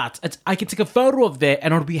art. I can take a photo of that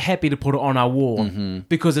and I'd be happy to put it on our wall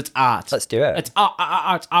because it's art. Let's do it. It's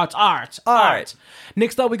art.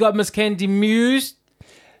 Next up, we got Miss Candy Muse.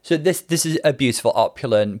 So this is a beautiful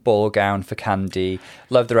opulent ball gown for Candy.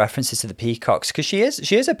 Love the references to the peacocks because she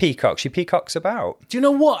is a peacock. She peacocks about. Do you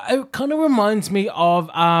know what? It kind of reminds me of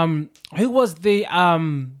who was the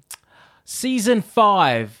season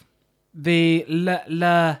 5?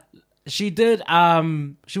 The she did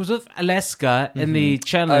she was with Alaska in the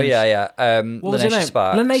challenge. Oh yeah. What was her name?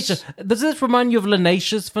 Sparks. Lanesha. Does this remind you of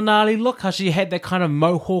Lanesha's finale look? How she had that kind of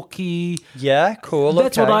mohawky. Yeah, cool.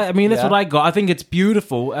 That's what that's what I got. I think it's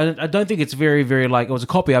beautiful, and I don't think it's very, very like it was a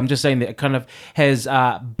copy. I'm just saying that it kind of has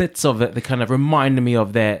bits of it that kind of remind me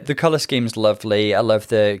of that. The color scheme's lovely. I love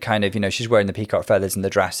the kind of she's wearing the peacock feathers and the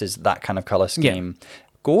dresses. That kind of color scheme. Yeah.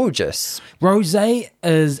 Gorgeous. Rosé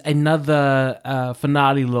is another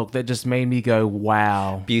finale look that just made me go,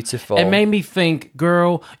 wow. Beautiful. It made me think,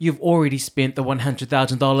 girl, you've already spent the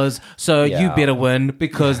 $100,000, so you better win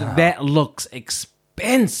because that looks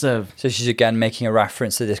expensive. So she's again making a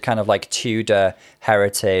reference to this kind of like Tudor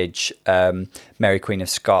heritage, Mary Queen of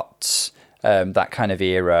Scots, that kind of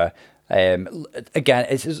era. Again,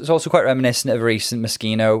 it's also quite reminiscent of a recent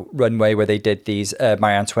Moschino runway where they did these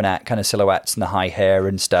Marie Antoinette kind of silhouettes and the high hair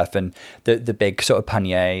and stuff and the big sort of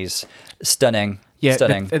panniers. Stunning. Yeah,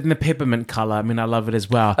 stunning. The peppermint colour. I mean, I love it as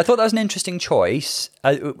well. I thought that was an interesting choice.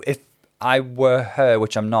 If I were her,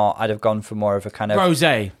 which I'm not, I'd have gone for more of a kind of...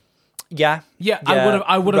 Rosé. Yeah.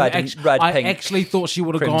 I would have. I pink, actually thought she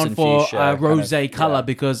would have gone for rosé color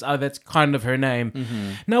because that's kind of her name.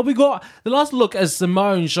 Now we got the last look as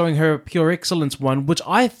Simone showing her Pure Excellence one, which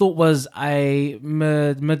I thought was a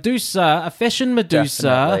Medusa, a fashion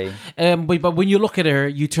Medusa. But when you look at her,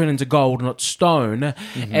 you turn into gold, not stone,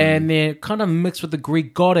 and then kind of mixed with the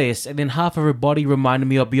Greek goddess, and then half of her body reminded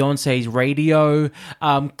me of Beyonce's radio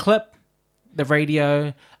clip. The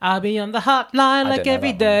radio, I'll be on the hotline like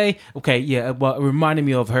every day. Okay, yeah, well, it reminded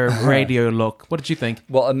me of her radio look. What did you think?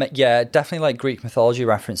 Well, yeah, definitely like Greek mythology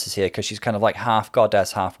references here because she's kind of like half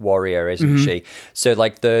goddess, half warrior, isn't she? So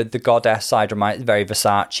like the goddess side reminds very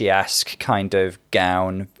Versace-esque kind of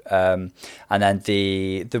gown, and then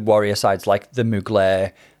the warrior side's like the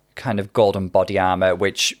Mugler kind of golden body armor,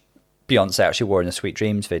 which Beyonce actually wore in the Sweet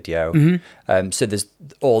Dreams video. So there's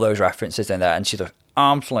all those references in there, and she's like,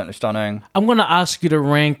 absolutely stunning. I'm going to ask you to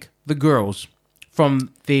rank the girls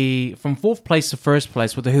from fourth place to first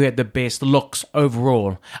place with who had the best looks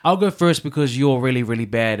overall. I'll go first because you're really, really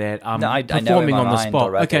bad at performing on the spot.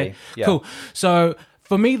 Already. Okay, yeah. Cool. So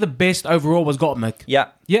for me, the best overall was Gottmik.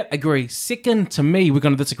 Yeah. Yeah, agree. Second to me, we're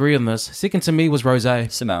going to disagree on this. Second to me was Rosé.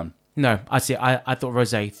 Simone. No, I thought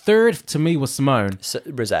Rosé. Third to me was Simone.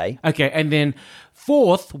 Rosé. Okay, and then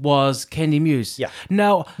fourth was Candy Muse. Yeah.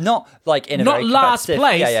 Now, not like in a not very last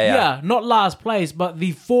place. Yeah, not last place, but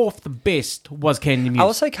the fourth best was Candy Muse. I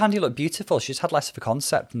will say Candy looked beautiful. She's had less of a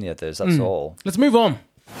concept than the others. That's all. Let's move on.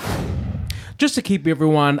 Just to keep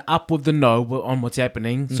everyone up with the know on what's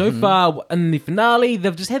happening. So far in the finale,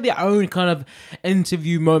 they've just had their own kind of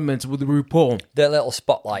interview moments with RuPaul. Their little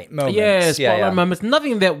spotlight moments. Yeah, spotlight moments.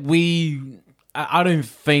 Nothing that I don't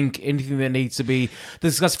think anything that needs to be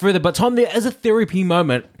discussed further. But Tom, there is a therapy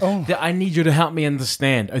moment that I need you to help me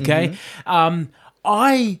understand, okay?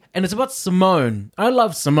 and it's about Simone. I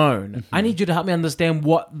love Simone. Mm-hmm. I need you to help me understand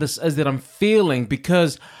what this is that I'm feeling,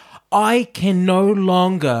 because I can no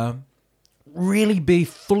longer really be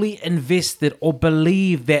fully invested or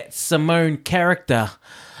believe that Simone character,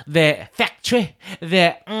 that factory,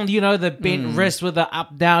 that, the bent wrist with the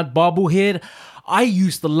up-down bobblehead. I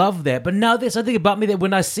used to love that, but now there's something about me that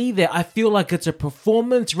when I see that, I feel like it's a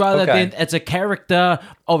performance rather than it's a character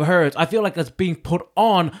of hers. I feel like it's being put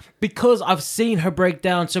on because I've seen her break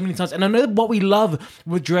down so many times. And I know what we love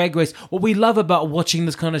with Drag Race, what we love about watching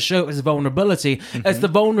this kind of show is vulnerability. Mm-hmm. It's the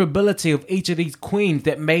vulnerability of each of these queens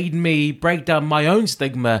that made me break down my own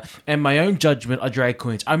stigma and my own judgment of drag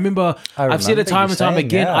queens. I've said it time and time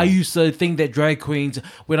again, I used to think that drag queens,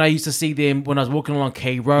 when I used to see them when I was walking along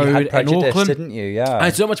K Road in Auckland, didn't you? Yeah. I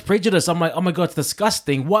had so much prejudice. I'm like, oh my God, it's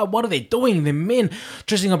disgusting. What are they doing? The men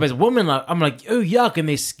dressing up as women. I'm like, oh yuck, and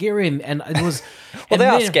they're scary, and it was. Well, they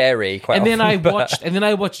are scary. Quite and often, then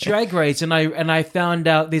I watched Drag Race, and I found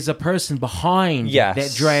out there's a person behind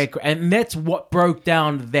that drag, and that's what broke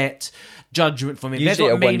down that judgment for me. Usually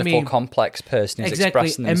that's what a wonderful, complex person who's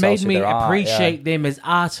expressing themselves. It made me appreciate them as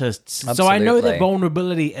artists. Absolutely. So I know that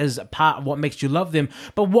vulnerability is a part of what makes you love them.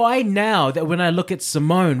 But why now that when I look at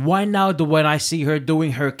Simone, why now when I see her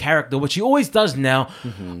doing her character, which she always does now,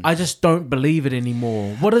 I just don't believe it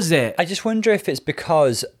anymore? What is it? I just wonder if it's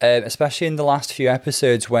because, especially in the last few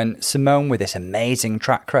episodes, when Simone, with this amazing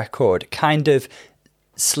track record, kind of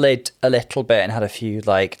slid a little bit and had a few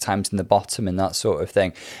times in the bottom and that sort of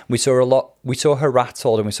thing. We saw her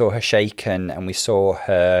rattled, and we saw her shaken, and we saw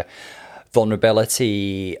her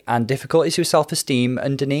vulnerability and difficulties with self-esteem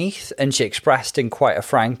underneath, and she expressed in quite a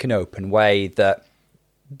frank and open way that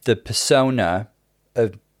the persona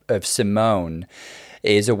of Simone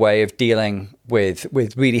is a way of dealing with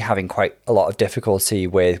really having quite a lot of difficulty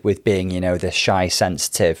with being, this shy,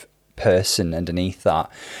 sensitive person underneath that.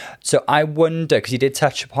 So I wonder, because you did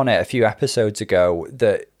touch upon it a few episodes ago,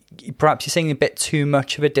 that perhaps you're seeing a bit too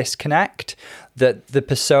much of a disconnect, that the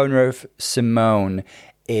persona of Simone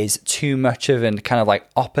is too much of an kind of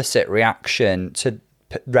opposite reaction to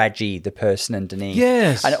Reggie, the person underneath.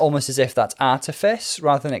 Yes. And almost as if that's artifice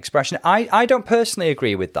rather than expression. I don't personally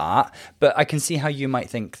agree with that, but I can see how you might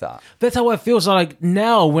think that. That's how it feels like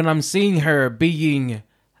now when I'm seeing her being,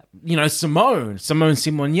 Simone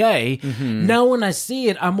Simonier. Mm-hmm. Now when I see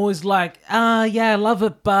it, I'm always like, yeah, I love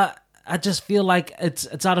it, but I just feel like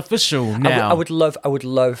it's artificial now. I would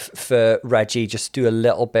love for Reggie just to do a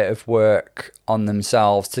little bit of work on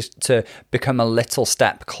themselves to become a little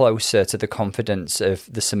step closer to the confidence of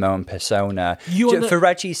the Simone persona. For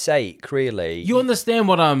Reggie's sake, really. You understand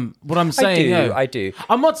what I'm saying? I do.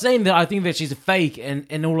 I'm not saying that I think that she's fake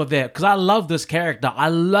and all of that, because I love this character. I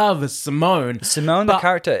love Simone. The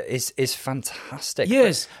character is fantastic.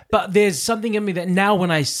 Yes, but there's something in me that now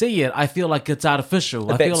when I see it, I feel like it's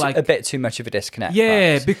artificial. I feel like a bit too much of a disconnect.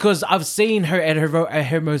 Yeah, perhaps. Because I've seen her at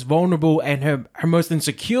her most vulnerable and her most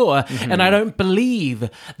insecure, and I don't believe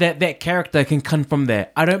that character can come from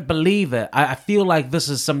there. I don't believe it. I feel like this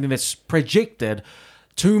is something that's projected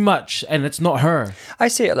too much, and it's not her. I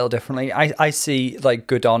see it a little differently. I see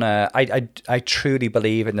good on her. I truly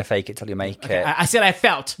believe in the fake it till you make it. I said I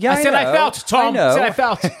felt. Yeah, I felt, Tom. I said I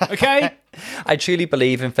felt. Okay. I truly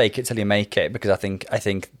believe in fake it till you make it, because I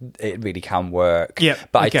think it really can work. Yeah,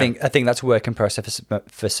 but I think that's a work in process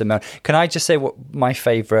for Simone. Can I just say what my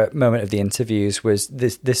favourite moment of the interviews was?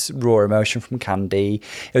 This raw emotion from Candy.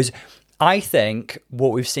 It was, I think,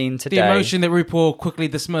 what we've seen today. The emotion that RuPaul quickly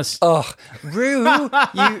dismissed. Ugh, Ru,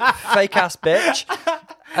 you fake ass bitch.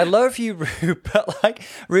 I love you, Ru, but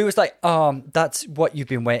Ru was like, that's what you've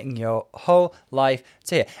been waiting your whole life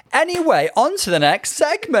to hear. Anyway, on to the next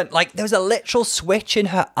segment. There was a literal switch in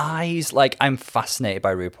her eyes. I'm fascinated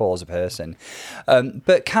by RuPaul as a person.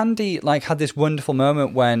 But Candy, had this wonderful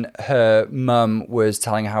moment when her mum was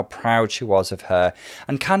telling her how proud she was of her.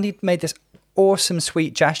 And Candy made this awesome,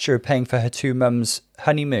 sweet gesture of paying for her two mums'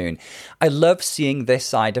 honeymoon. I love seeing this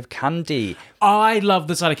side of Candy. I love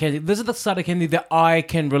this side of Candy. This is the side of Candy that I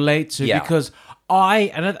can relate to, because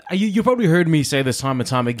you probably heard me say this time and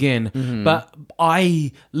time again, but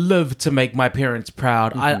I live to make my parents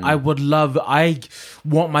proud. I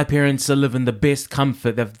want my parents to live in the best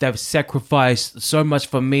comfort. They've sacrificed so much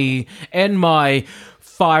for me and my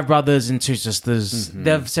 5 brothers and 2 sisters.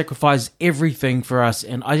 They've sacrificed everything for us,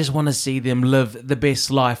 and I just want to see them live the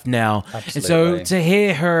best life now. Absolutely. And so to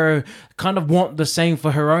hear her kind of want the same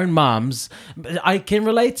for her own mums, I can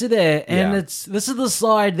relate to that. And this is the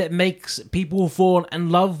side that makes people fall in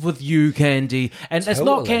love with you, Candy. And it's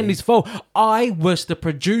not Candy's fault. I wish the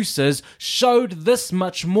producers showed this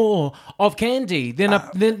much more of Candy than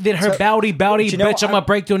her bowdy bitch, I'm gonna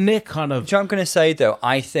break your neck kind of. Do you know what I'm going to say, though?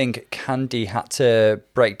 I think Candy had to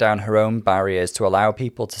break down her own barriers to allow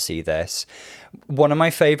people to see this. One of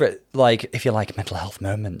my favourite, if you like, mental health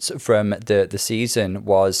moments from the season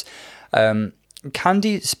was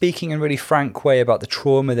Candy speaking in a really frank way about the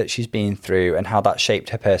trauma that she's been through and how that shaped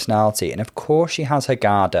her personality. And of course she has her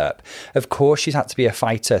guard up. Of course she's had to be a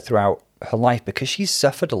fighter throughout her life because she's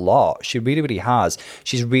suffered a lot. She really, really has.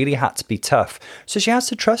 She's really had to be tough. So she has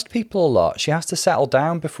to trust people a lot. She has to settle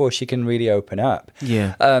down before she can really open up.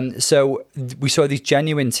 Yeah. So we saw these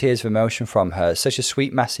genuine tears of emotion from her, such a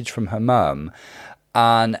sweet message from her mum.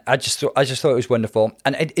 And I just thought it was wonderful.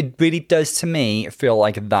 And it really does, to me, feel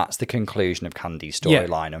like that's the conclusion of Candy's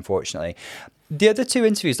storyline, unfortunately. The other 2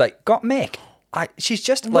 interviews, Gottmik, she's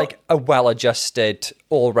just a well-adjusted,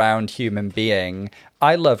 all-round human being.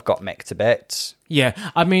 I love Gottmik to bits. Yeah,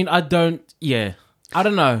 I mean, I don't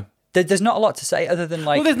know. There's not a lot to say other than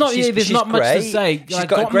there's not much to say. She's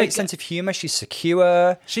got a great sense of humor. She's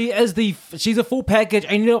secure. She's a full package,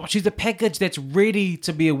 and she's a package that's ready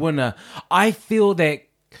to be a winner. I feel that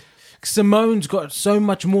Simone's got so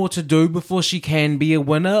much more to do before she can be a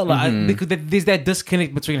winner, because there's that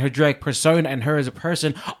disconnect between her drag persona and her as a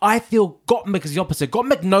person. I feel Gottmik is the opposite.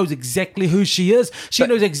 Gottmik knows exactly who she is. She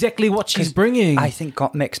knows exactly what she's bringing. I think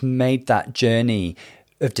Gottmik's made that journey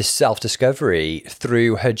of self-discovery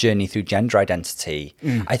through her journey through gender identity.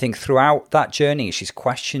 I think throughout that journey, she's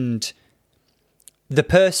questioned the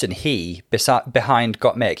person behind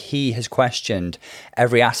Gottmik. He has questioned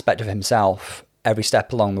every aspect of himself, every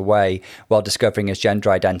step along the way, while discovering his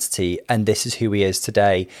gender identity, and this is who he is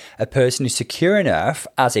today. A person who's secure enough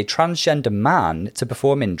as a transgender man to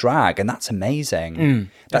perform in drag, and that's amazing.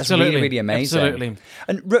 That's really, really amazing. Absolutely.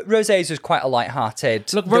 And Rosé's was quite a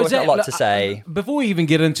light-hearted. Look, there wasn't a lot to say. Before we even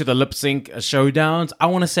get into the lip-sync showdowns, I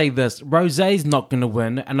want to say this. Rosé's not going to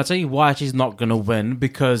win, and I'll tell you why she's not going to win,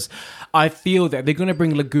 because I feel that they're going to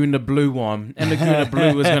bring Laguna Blue on, and Laguna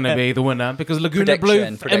Blue is going to be the winner, because Laguna Blue,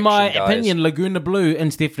 in my opinion, Laguna Blue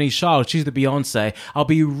and Stephanie Charles, she's the Beyonce. I'll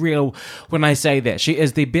be real when I say that. She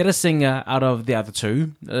is the better singer out of the other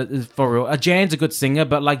 2, for real. Jan's a good singer,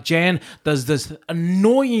 but Jan does this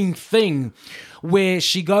annoying thing where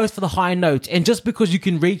she goes for the high notes, and just because you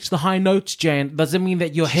can reach the high notes, Jan, doesn't mean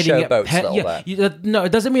that you're hitting it. No,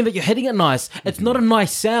 it doesn't mean that you're hitting it nice. It's not a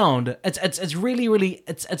nice sound. It's really, really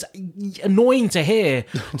it's annoying to hear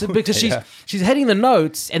because she's hitting the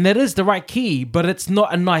notes, and that is the right key, but it's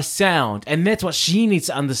not a nice sound, and that's what she needs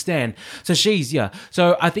to understand. So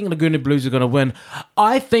So I think Laguna Blues are going to win.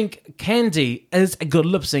 I think Candy is a good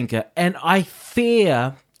lip syncer, and I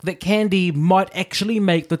fear that Candy might actually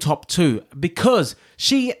make the top 2 because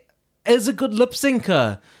she is a good lip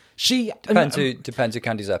syncer. Depends who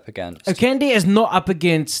Candy's up against. If Candy is not up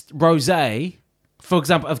against Rosé, for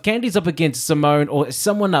example, if Candy's up against Simone or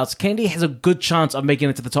someone else, Candy has a good chance of making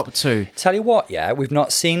it to the top 2. Tell you what, we've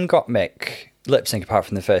not seen Gottmik lip sync apart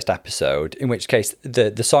from the first episode, in which case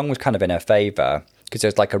the song was kind of in her favour because it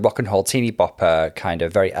was like a rock and roll teeny bopper kind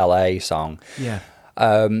of very LA song. Yeah.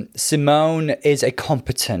 Simone is a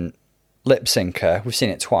competent lip syncer. We've seen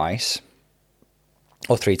it twice.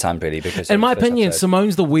 Or 3 times, really, because... In my opinion,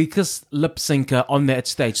 Simone's the weakest lip syncer on that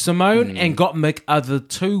stage. Simone and Gottmik are the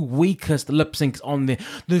 2 weakest lip syncs on there.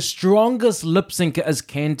 The strongest lip syncer is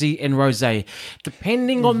Candy and Rosé.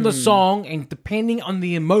 Depending on the song and depending on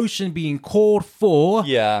the emotion being called for...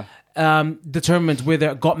 Yeah. Determines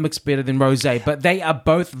whether Gottmik's better than Rosé, but they are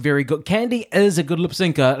both very good. Candy is a good lip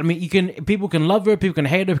syncer. I mean, people can love her, people can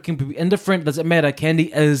hate her, people can be indifferent. Doesn't matter.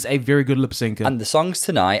 Candy is a very good lip syncer. And the songs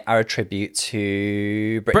tonight are a tribute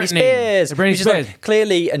to Britney Spears, which is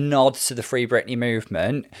clearly a nod to the Free Britney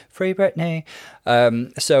movement. Free Britney.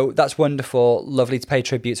 So that's wonderful. Lovely to pay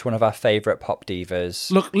tribute to one of our favourite pop divas.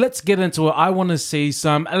 Look, let's get into it. I want to see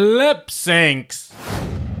some lip syncs.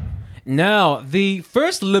 Now, the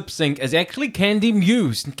first lip sync is actually Candy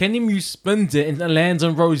Muse. Candy Muse spins it and lands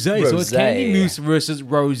on Rosé. So it's Candy Muse versus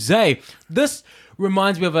Rosé. This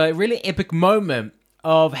reminds me of a really epic moment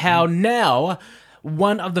of how now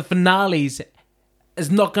one of the finales is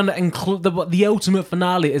not going to include... The ultimate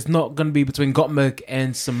finale is not going to be between Gottmik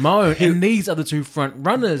and Simone. And these are the 2 front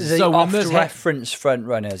runners. So oft-referenced front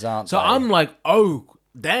runners, aren't they? So I'm like, oh...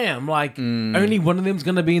 damn, like only one of them's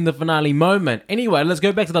gonna be in the finale moment. Anyway, let's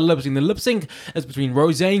go back to the lip sync. The lip sync is between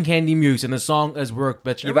Rosé and Candy Muse, and the song is "Work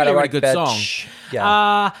Bitch." You better really work, good bitch. song.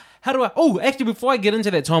 Yeah. How do I? Oh, actually, before I get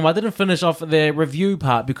into that, Tom, I didn't finish off the review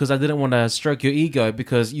part because I didn't want to stroke your ego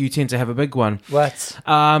because you tend to have a big one. What?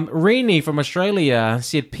 Rini from Australia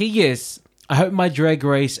said, "P.S. I hope my Drag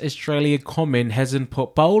Race Australia comment hasn't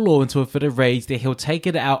put Paolo into a fit of rage that he'll take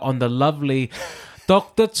it out on the lovely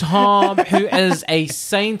Dr. Tom, who is a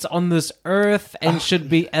saint on this earth and should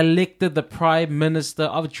be elected the Prime Minister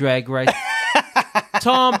of Drag Race."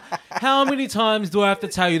 Tom, how many times do I have to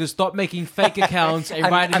tell you to stop making fake accounts and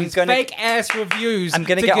writing these fake ass reviews? I'm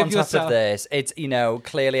going to get on top of this. It's,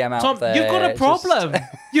 clearly I'm Tom, out there. you've got a problem.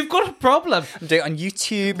 You've got a problem. I'm doing it on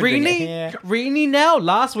YouTube. Rini now.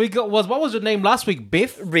 Last week it was, what was your name last week?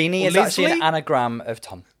 Biff? Rini is Leslie? actually an anagram of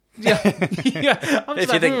Tom. Yeah.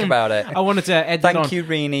 If you think about it. I wanted to add that on. Thank you,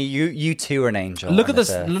 Rini. You too are an angel. Look at this.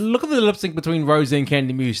 Look at the lip sync between Rose and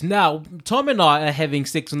Candy Muse. Now, Tom and I are having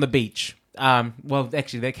sex on the beach. Well,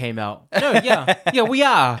 actually, that came out. No, yeah, we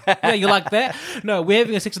are. Yeah, you like that? No, we're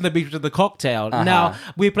having a sex on the beach with the cocktail. Now,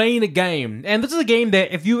 we're playing a game, and this is a game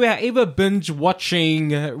that if you are ever binge watching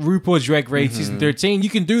RuPaul's Drag Race season 13, you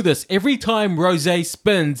can do this. Every time Rose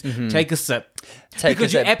spins, take a sip.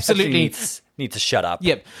 Because you absolutely need to shut up.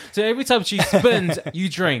 Yep. So every time she spins, you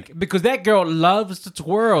drink. Because that girl loves to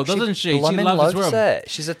twirl, doesn't she? She loves to twirl. It.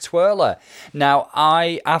 She's a twirler. Now,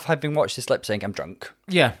 I've been watched this lip sync. I'm drunk.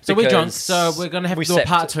 Yeah. So we're drunk. So we're going to have to do a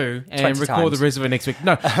part 2 and record the rest of it next week.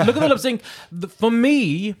 No. Look at the lip sync. For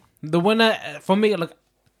me, the winner, look,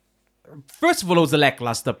 first of all, it was a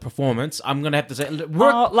lackluster performance. I'm going to have to say...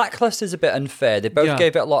 lackluster is a bit unfair. They both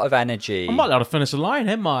gave it a lot of energy. I'm not allowed to finish the line,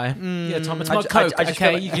 am I? Yeah, Tom, it's my Coke.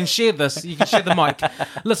 Okay, you can share this. You can share the mic.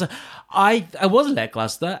 Listen, I was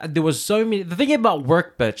lackluster. There was so many... The thing about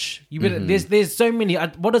Work Bitch, there's so many...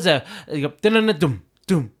 What is it? Dum, dum, dum,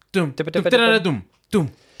 dum,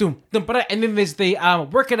 dum. And then there's the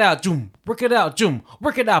work it out, doom, work it out, doom,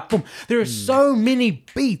 work it out, boom. There are so many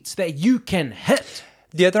beats that you can hit.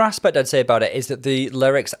 The other aspect I'd say about it is that the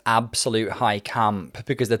lyrics absolute high camp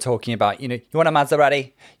because they're talking about, you want a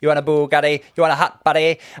Maserati, you want a Bugatti, you want a hot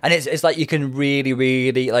body, and it's like you can really,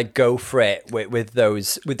 really like go for it with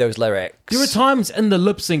those lyrics. There were times in the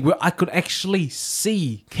lip sync where I could actually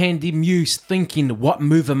see Candy Muse thinking, what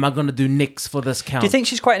move am I going to do next for this count? Do you think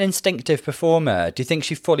she's quite an instinctive performer? Do you think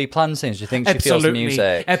she fully plans things? Do you think she feels the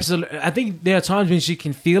music? Absolutely. I think there are times when she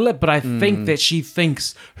can feel it, but I think that she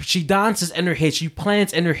dances in her head, she plans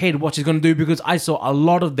in her head what she's going to do because I saw a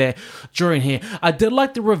lot of that during here. I did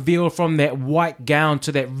like the reveal from that white gown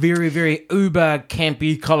to that very, very uber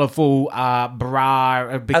campy, colourful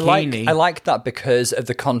bra bikini. I like that because of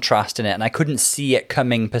the contrast in it, and I couldn't see it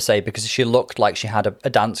coming per se because she looked like she had a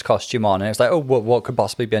dance costume on, and it was like, oh, what could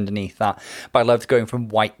possibly be underneath that? But I loved going from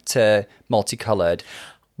white to multicoloured.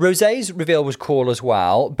 Rosé's reveal was cool as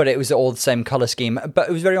well, but it was all the same colour scheme, but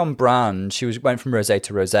it was very on brand. She went from rosé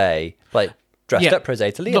to rosé, like dressed up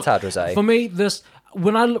rosé to leotard rosé. For me,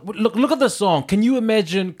 when I look at the song, can you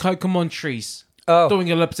imagine Coco Montrese doing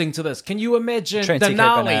a lip sync to this? Can you imagine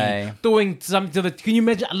Denali doing something to this? Can you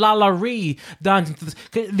imagine Lala Ree dancing to this?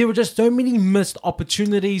 There were just so many missed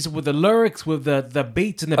opportunities with the lyrics, with the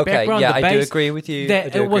beats and the background, the bass. I do agree with you.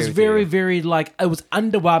 That it was very, very it was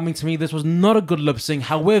underwhelming to me. This was not a good lip sync.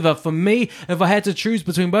 However, for me, if I had to choose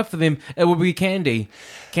between both of them, it would be Candy.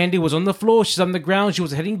 Candy was on the floor, she's on the ground, she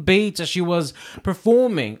was hitting beats, she was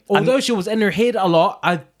performing. Although she was in her head a lot,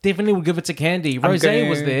 I definitely would give it to Candy. Rosé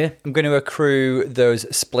was there. I'm going to accrue those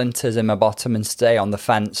splinters in my bottom and stay on the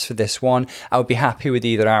fence for this one. I would be happy with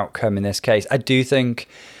either outcome in this case. I do think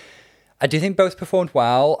both performed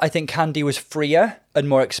well. I think Candy was freer and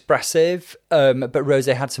more expressive, but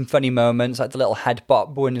Rosé had some funny moments, like the little head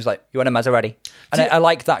bop when he was like, you want a Maserati? And I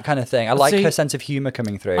like that kind of thing. I like her sense of humour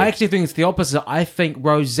coming through. I actually think it's the opposite. I think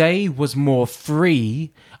Rosé was more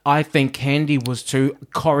free. I think Candy was too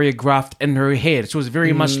choreographed in her head. She was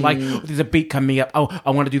very much like, there's a beat coming up. Oh,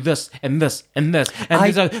 I want to do this and this and this.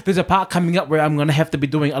 And there's a part coming up where I'm going to have to be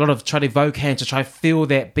doing a lot of try to evoke hands to try to feel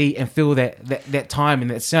that beat and feel that time and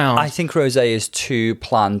that sound. I think Rosé is too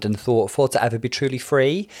planned and thoughtful to ever be truly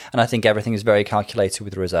free. And I think everything is very calculated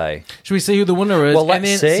with Rosé. Should we see who the winner is? Well,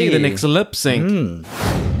 let's see the next lip sync.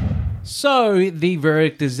 So the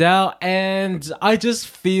verdict is out, and I just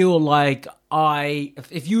feel like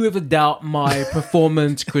if you ever doubt my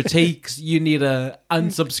performance critiques, you need to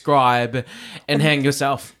unsubscribe and hang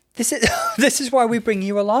yourself. This is why we bring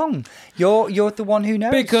you along. You're the one who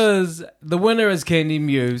knows. Because the winner is Candy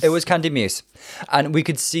Muse. It was Candy Muse. And we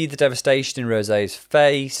could see the devastation in Rosé's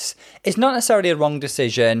face. It's not necessarily a wrong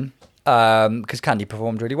decision. because Candy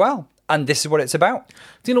performed really well. And this is what it's about.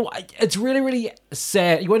 Do you know, it's really, really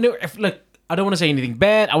sad. You wonder if, look, I don't want to say anything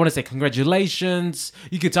bad. I want to say congratulations.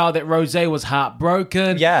 You could tell that Rosé was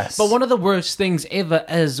heartbroken. Yes. But one of the worst things ever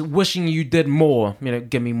is wishing you did more. You know,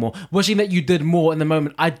 give me more. Wishing that you did more in the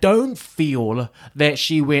moment. I don't feel that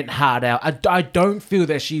she went hard out. I don't feel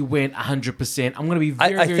that she went 100%. I'm going to be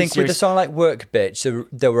very, I very think serious. with a song like Work Bitch,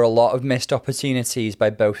 there were a lot of missed opportunities by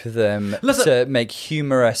both of them to make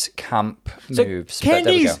humorous camp moves. Candy's, but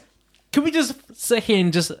there we go. Can we just sit here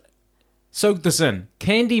and just soak this in?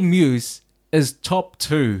 Candy Muse is top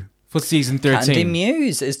 2 for season 13. Candy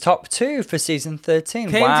Muse is top 2 for season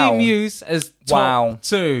 13. Candy Muse is top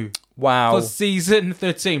 2 for season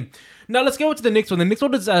 13. Now let's go to the next one. The next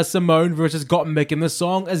one is Simone versus Gottmik, and the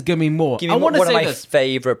song is "Give Me More." I want to say one of my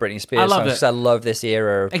favorite Britney Spears songs because I love this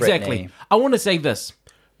era of Britney. I want to say this: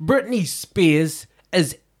 Britney Spears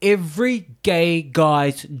is every gay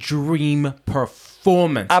guy's dream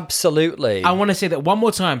performance. Absolutely. I want to say that one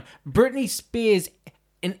more time. Britney Spears.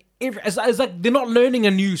 It's like they're not learning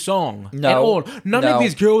a new song at all. None of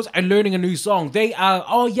these girls are learning a new song. They are,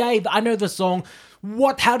 oh yeah, I know the song.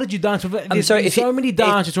 What? How did you dance with it? There's so many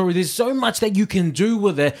dance tutorials. There's so much that you can do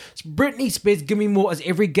with it. Britney Spears, "Give Me More" is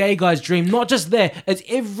every gay guy's dream. Not just that, it's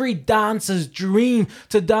every dancer's dream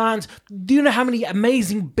to dance. Do you know how many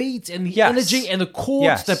amazing beats and the energy and the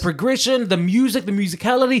chords, the progression, the music, the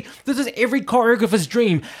musicality? This is every choreographer's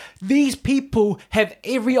dream. These people have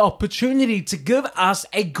every opportunity to give us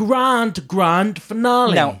a grand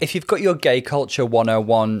finale. Now, if you've got your Gay Culture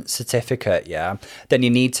 101 certificate, then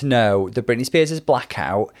you need to know that Britney Spears'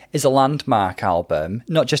 Blackout is a landmark album,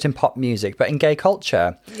 not just in pop music, but in gay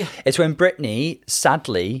culture. Yeah. It's when Britney,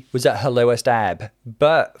 sadly, was at her lowest ebb,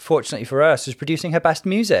 but fortunately for us, was producing her best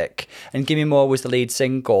music. And "Give Me More" was the lead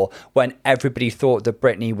single when everybody thought that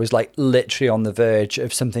Britney was like literally on the verge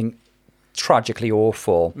of something tragically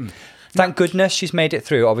awful. Thank goodness she's made it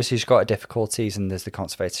through. Obviously, she's got her difficulties and there's the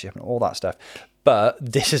conservatorship and all that stuff. But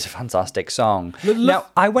this is a fantastic song. Now,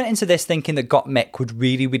 I went into this thinking that Gottmik would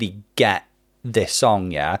really, really get this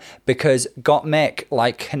song, because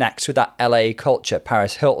Gottmik connects with that LA culture.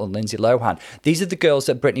 Paris Hilton, Lindsay Lohan. These are the girls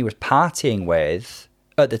that Britney was partying with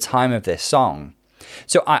at the time of this song.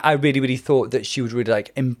 So I really, really thought that she would really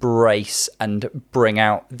embrace and bring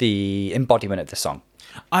out the embodiment of the song.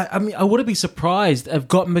 I mean, I wouldn't be surprised if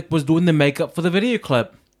Gottmik was doing the makeup for the video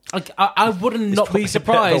clip. I wouldn't not be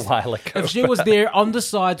surprised if she was there on the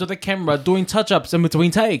sides of the camera doing touch-ups in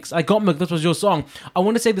between takes. Gottmik, this was your song. I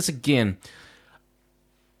want to say this again.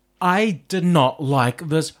 I did not like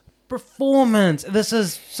this performance. This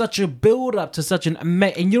is such a build-up to such an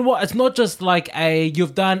amazing... And you know what? It's not just like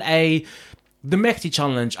you've done the Maxi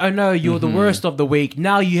Challenge. Oh no, you're the worst of the week.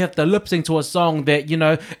 Now you have to lip sync to a song that,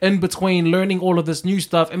 in between learning all of this new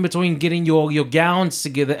stuff, in between getting your gowns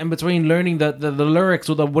together, in between learning the lyrics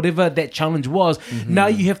or whatever that challenge was, now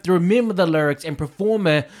you have to remember the lyrics and perform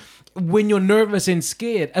it when you're nervous and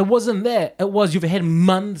scared. It wasn't that. It was you've had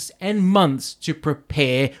months and months to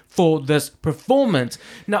prepare for this performance.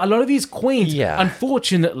 Now, a lot of these queens,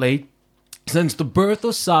 unfortunately, since the birth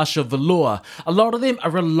of Sasha Velour, a lot of them are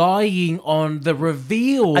relying on the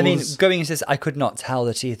reveals. I mean, going into this, I could not tell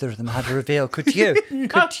that either of them had a reveal. Could you?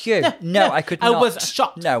 Could you? No, I could not. I was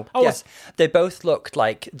shocked. No, yes. They both looked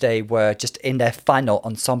like they were just in their final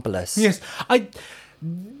ensembles. Yes,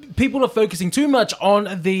 people are focusing too much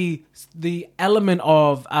on the element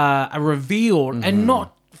of a reveal and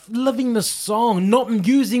not living the song, not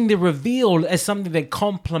using the reveal as something that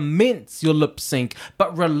complements your lip sync,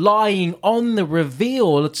 but relying on the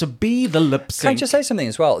reveal to be the lip sync. Can I just say something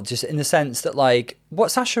as well? Just in the sense that,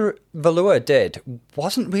 what Sasha Velour did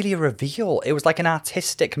wasn't really a reveal. It was like an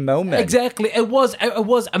artistic moment. Exactly. It was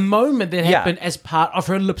a moment that happened as part of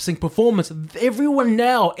her lip sync performance. Everyone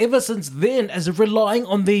now, ever since then, is relying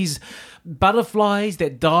on these butterflies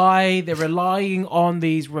that die. They're relying on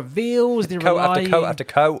these reveals. They're coat relying after coat after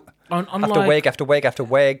coat. After wig after wig after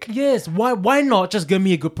wig. Yes. Why not just give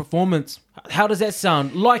me a good performance? How does that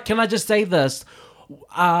sound? Can I just say this?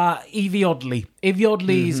 Evie Oddly's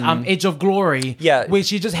Edge of Glory, where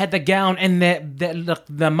she just had the gown and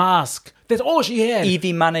the mask. That's all she had.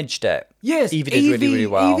 Evie managed it. Yes, Evie did really, really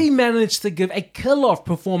well. Evie managed to give a kill-off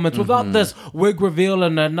performance without this wig reveal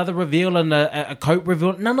and another reveal and a coat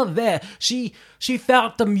reveal. None of that. She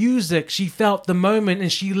felt the music, she felt the moment, and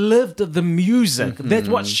she lived the music. That's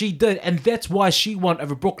what she did, and that's why she won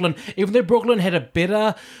over Brooklyn. Even though Brooklyn had a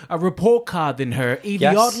better report card than her, Evie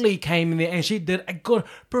Oddly came in there and she did a good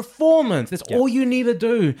performance. That's all you need to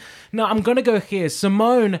do. Now, I'm going to go here.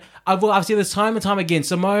 Simone, I've seen this time and time again.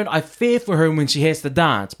 Simone, I fear for her when she has to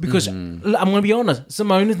dance because, I'm going to be honest,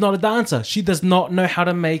 Simone is not a dancer. She does not know how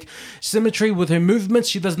to make symmetry with her movements.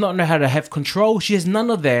 She does not know how to have control. She has none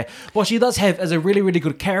of that. What she does have is a really, really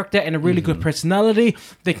good character and a really good personality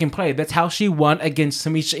that can play. That's how she won against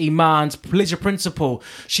Tamisha Iman's Pleasure Principle.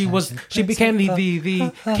 She became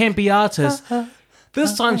the campy artist.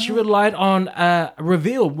 This time she relied on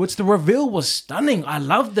reveal, which the reveal was stunning. I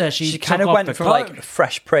loved that. She kind of went from like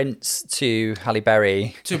Fresh Prince to Halle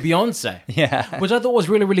Berry to Beyonce. Yeah, which I thought was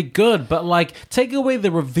really, really good. But like, take away the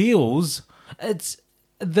reveals, it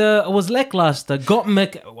was lackluster.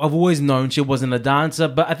 Gottmik, I've always known she wasn't a dancer,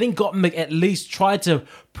 but I think Gottmik at least tried to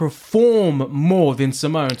perform more than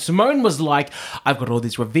Simone. Simone was like, I've got all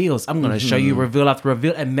these reveals. I'm going to show you reveal after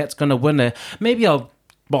reveal, and Matt's going to win it. Maybe I'll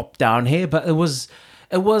bop down here, but it was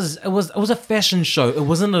a fashion show. It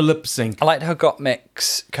wasn't a lip sync. I liked how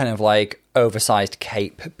Gottmik's kind of like oversized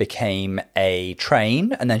cape became a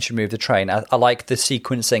train, and then she moved the train. I like the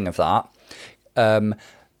sequencing of that.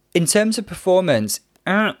 In terms of performance,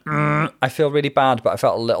 I feel really bad, but I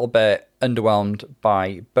felt a little bit underwhelmed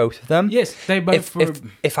by both of them. Yes, they both were.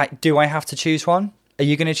 If I have to choose one, are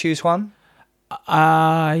you going to choose one?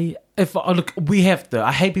 Look, we have to.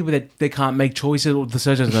 I hate people that they can't make choices or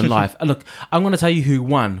decisions in life. Look, I'm going to tell you who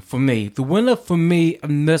won for me. The winner for me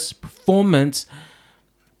in this performance,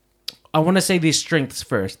 I want to say their strengths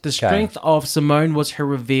first. The strength of Simone was her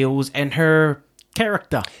reveals and her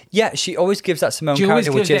character. Yeah, she always gives that Simone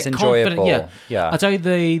character, which is enjoyable. Yeah. I'll tell you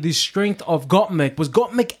the strength of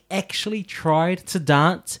Gottmik actually tried to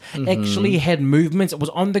dance, actually had movements, was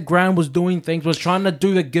on the ground, was doing things, was trying to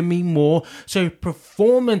do the gimme more. So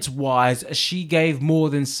performance-wise, she gave more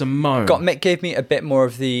than Simone. Gottmik gave me a bit more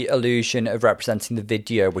of the illusion of representing the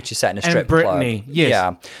video, which is set in a strip club. And Britney, yes.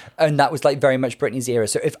 Yeah. And that was like very much Britney's era.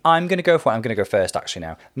 So if I'm going to go for it, I'm going to go first actually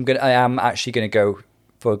now. I am actually going to go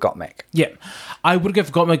for Gottmik. Yeah, I would go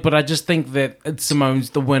for Gottmik, but I just think that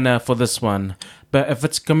Simone's the winner for this one. But if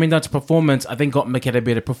it's coming down to performance, I think Gottmik had a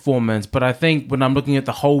better performance. But I think when I'm looking at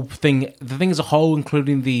the whole thing, the thing as a whole,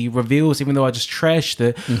 including the reveals, even though I just trashed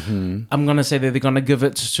it, I'm going to say that they're going to give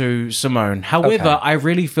it to Simone. However, I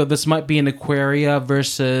really feel this might be an Aquaria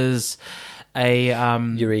versus a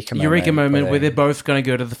Eureka moment where they're both going to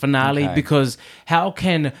go to the finale, because how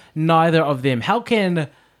can neither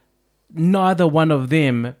one of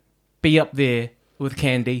them be up there with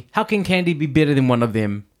Candy? How can Candy be better than one of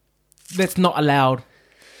them? That's not allowed.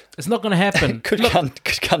 It's not going to happen. Could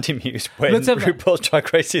Candy Muse win RuPaul's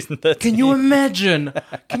Drag Race Season 13? Can you imagine?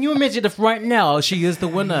 If right now she is the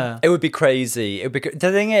winner? It would be crazy. The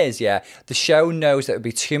thing is, the show knows that it would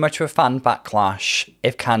be too much of a fan backlash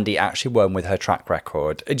if Candy actually won with her track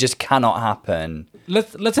record. It just cannot happen.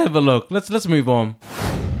 Let's have a look. Let's move on.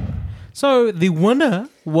 So the winner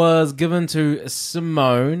was given to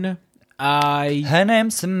Simone. Her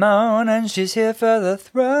name's Simone and she's here for the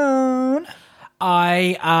throne.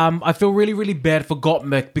 I feel really, really bad for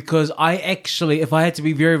Gottmik because I actually, if I had to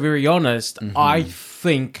be very, very honest, I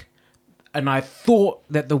think and I thought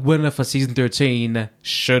that the winner for season 13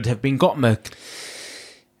 should have been Gottmik.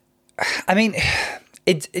 I mean,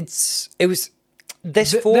 it was.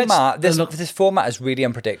 This format is really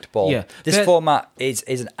unpredictable. Yeah, this format is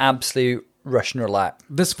an absolute Russian roulette.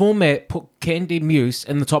 This format put Candy Muse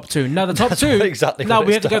in the top two. Now the top two exactly. No,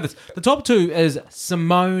 we have to go this. The top two is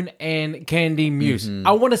Simone and Candy Muse.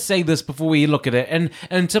 I want to say this before we look at it. And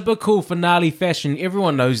in typical finale fashion,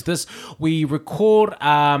 everyone knows this. We record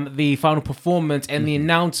the final performance and the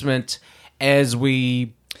announcement as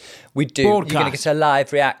we do. Broadcast. You're going to get a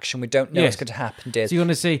live reaction. We don't know what's going to happen, dear. So you're going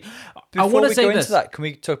to see. Before we go into that, can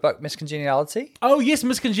we talk about Miss Congeniality? Oh, yes,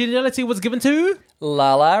 Miss Congeniality was given to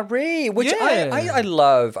Lala Ree, which I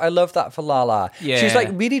love. I love that for Lala. Yeah. She's like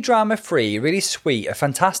really drama-free, really sweet, a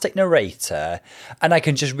fantastic narrator, and I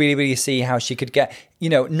can just really, really see how she could get,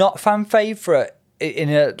 not fan favourite in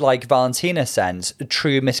a like Valentina sense,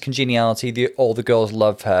 true Miss Congeniality, all the girls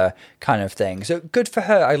love her kind of thing. So good for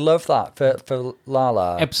her. I love that for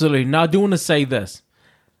Lala. Absolutely. Now, I do want to say this.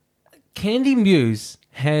 Candy Muse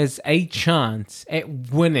has a chance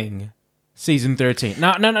at winning season 13.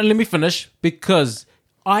 Now, let me finish, because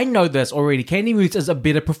I know this already. Candy Muse is a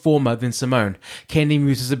better performer than Simone. Candy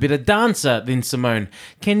Muse is a better dancer than Simone.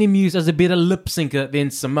 Candy Muse is a better lip syncer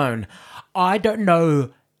than Simone. I don't know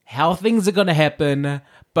how things are going to happen,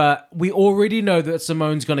 but we already know that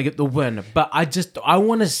Simone's going to get the win. But I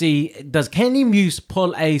want to see, does Candy Muse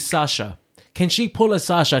pull a Sasha? Can she pull a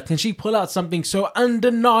Sasha? Can she pull out something so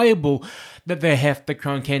undeniable that they have to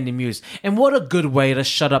crown Candy Muse. And what a good way to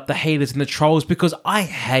shut up the haters and the trolls, because I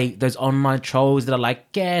hate those online trolls that are like,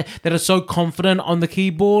 yeah, that are so confident on the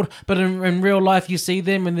keyboard, but in real life you see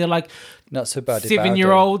them and they're like, not so bad.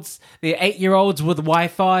 7-year-olds, they're 8-year-olds with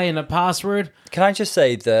Wi-Fi and a password. Can I just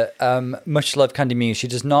say that much love Candy Muse, she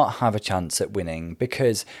does not have a chance at winning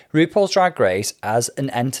because RuPaul's Drag Race as an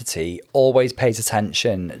entity always pays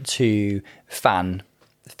attention to fan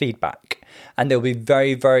feedback. And they'll be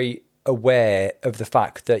very, very aware of the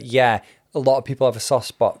fact that, yeah, a lot of people have a soft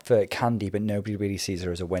spot for Candy, but nobody really sees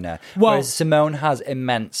her as a winner. Well, whereas Simone has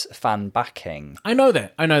immense fan backing. I know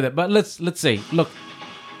that. But let's see. Look.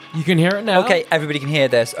 You can hear it now. Okay, everybody can hear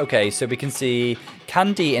this. Okay, so we can see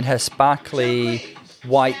Candy in her sparkly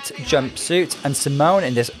white jumpsuit and Simone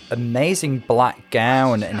in this amazing black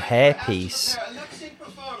gown and hairpiece. A lip-sync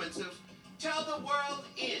performance of Till the World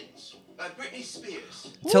Ends by Britney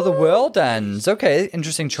Spears. Till the World Ends. Okay,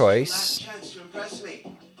 interesting choice. Last chance to impress me.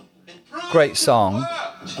 And prove Great to song.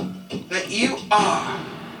 the world that you are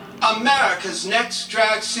America's next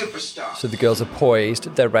drag superstar. So the girls are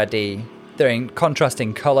poised, they're ready. They're in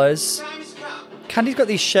contrasting colours. Time has come. Candy's got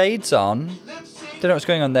these shades on. Lip-sync Don't know what's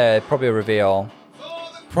going on there. Probably a reveal.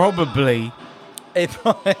 for the Probably.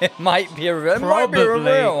 It might be a reveal. It might be Probably. a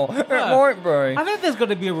reveal. It might be. I think there's going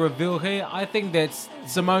to be a reveal here. I think that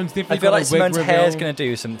Simone's definitely I feel got like a wig Simone's reveal. hair's going to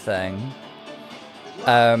do something.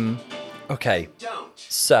 Okay, don't.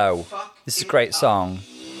 so this is a great song.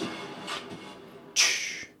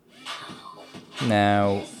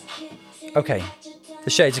 Now, okay, the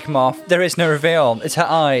shades have come off. There is no reveal. It's her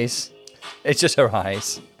eyes. It's just her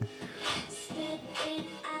eyes.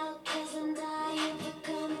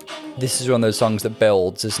 This is one of those songs that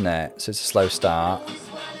builds, isn't it? So it's a slow start.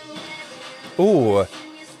 Ooh,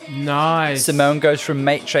 Nice. Simone goes from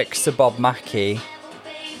Matrix to Bob Mackie.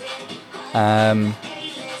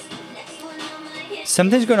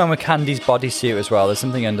 Something's going on with Candy's bodysuit as well. There's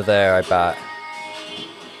something under there, I bet.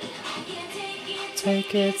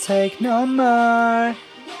 Take it, take no more.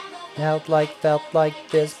 Felt like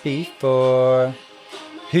this before.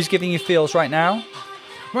 Who's giving you feels right now?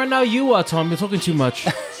 Right now you are, Tom. You're talking too much.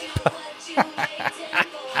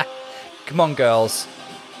 Come on, girls.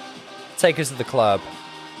 Take us to the club.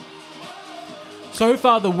 So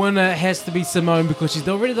far, the winner has to be Simone because she's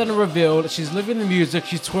already done a reveal. She's living the music,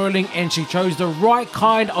 she's twirling, and she chose the right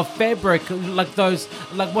kind of fabric, like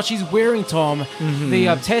what she's wearing, Tom. The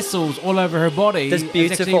tassels all over her body. This It's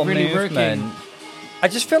beautiful actually really movement. working. I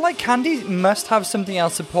just feel like Candy must have something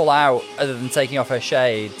else to pull out other than taking off her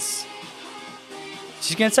shades.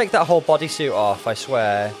 She's going to take that whole bodysuit off, I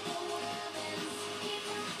swear.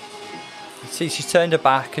 See, she's turned her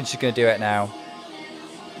back and she's going to do it now.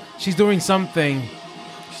 She's doing something.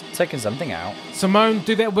 She's taking something out. Simone,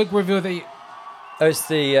 do that wig reveal that you... Oh, it's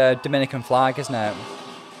the Dominican flag, isn't it?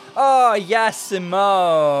 Oh, yes,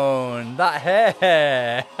 Simone. That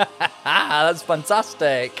hair. That's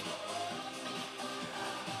fantastic.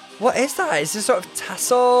 What is that? Is this sort of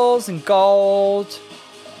tassels and gold?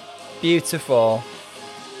 Beautiful.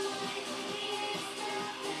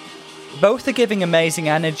 Both are giving amazing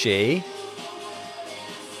energy.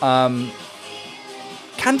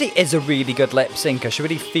 Candy is a really good lip syncer. She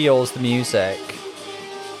really feels the music.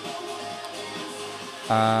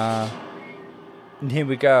 And here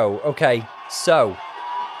we go. Okay, so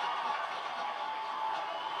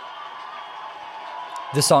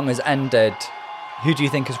the song has ended. Who do you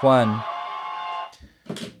think has won?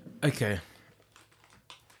 Okay.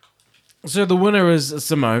 So the winner is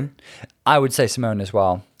Simone. I would say Simone as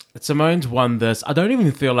well. Simone's won this. I don't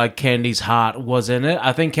even feel like Candy's heart was in it.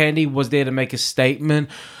 I think Candy was there to make a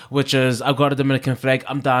statement, which is, I've got a Dominican flag.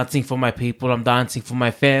 I'm dancing for my people. I'm dancing for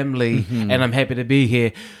my family. And I'm happy to be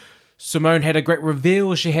here. Simone had a great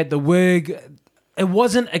reveal. She had the wig. It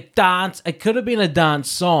wasn't a dance. It could have been a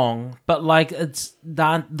dance song, but like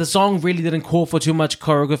the song really didn't call for too much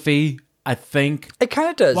choreography, I think. It kind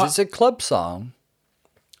of does. What? It's a club song.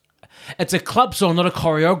 It's a club song, not a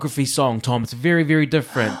choreography song, Tom. It's very, very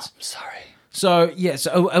different. Sorry. So, yeah,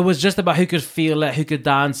 so it was just about who could feel it, who could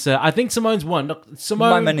dance it. I think Simone's won. Look, Simone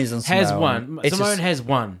My money's on has Simone. won. It's Simone just- has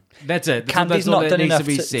won. That's it. Candy's that's all not that done needs enough to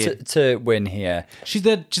be said. to win here. She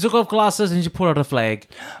took off glasses and she pulled out a flag.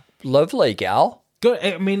 Lovely, gal. Good.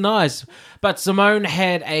 I mean, nice. But Simone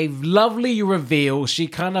had a lovely reveal. She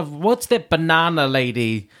kind of, what's that banana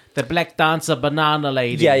lady? The black dancer banana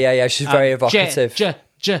lady. Yeah. She's very evocative.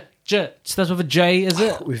 Starts with a J, is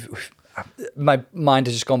it? My mind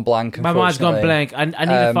has just gone blank. My mind's gone unfortunately. blank. I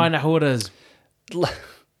need to find out who it is.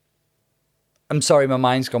 I'm sorry, my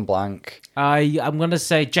mind's gone blank. I'm going to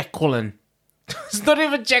say Jacqueline. It's not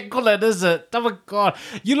even Jacqueline, is it? Oh my God.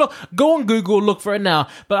 Go on Google, look for it now.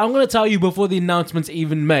 But I'm going to tell you before the announcement's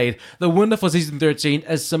even made, the winner for season 13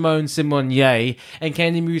 is Simone Simonier, and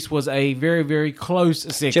Candy Muse was a very, very close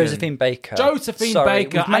second. Josephine Baker. Sorry,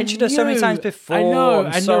 We've mentioned her so many times before. I know.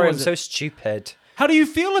 I'm sorry, I'm so stupid. How do you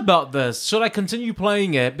feel about this? Should I continue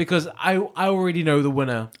playing it? Because I already know the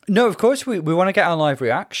winner. No, of course we want to get our live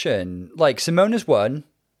reaction. Like, Simone has won.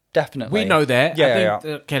 Definitely. We know that. Yeah.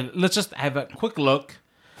 Okay, let's just have a quick look.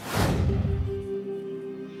 The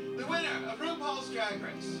winner of RuPaul's Drag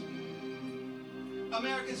Race,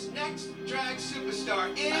 America's Next Drag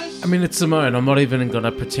Superstar is... I mean, it's Simone. I'm not even going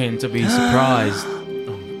to pretend to be surprised.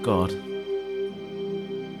 Oh, God.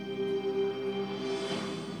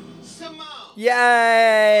 Simone.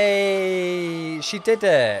 Yay! She did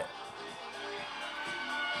it.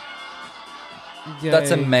 Yay.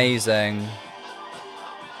 That's amazing.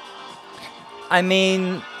 I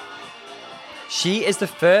mean, she is the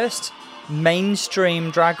first mainstream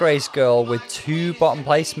Drag Race girl with 2 bottom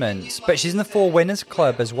placements, but she's in the 4 winners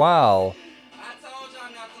club as well.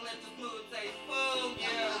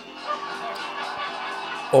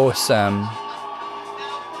 Awesome.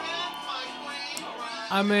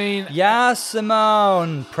 I mean... Yeah,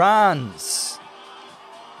 Simone, prance.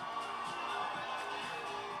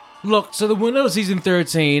 Look, so the winner of season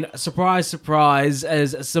 13, surprise, surprise,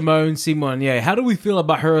 is Simone Simonier. How do we feel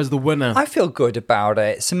about her as the winner? I feel good about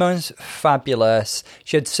it. Simone's fabulous.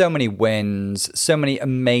 She had so many wins, so many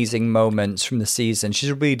amazing moments from the season.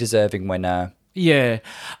 She's a really deserving winner. Yeah,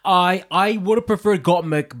 I would have preferred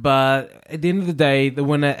Gottmik, but at the end of the day, the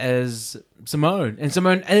winner is Simone. And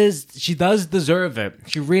Simone she does deserve it.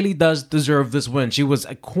 She really does deserve this win. She was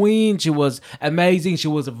a queen. She was amazing. She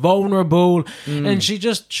was vulnerable. And she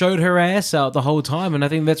just showed her ass out the whole time. And I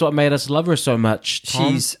think that's what made us love her so much. Tom?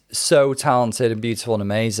 She's so talented and beautiful and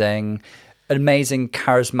amazing. An amazing,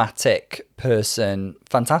 charismatic person.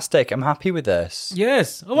 Fantastic. I'm happy with this.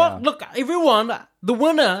 Yes. Well, look, everyone, the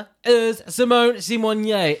winner is Simone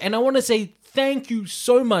Simonier. And I want to say thank you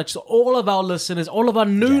so much to all of our listeners, all of our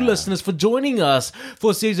new listeners for joining us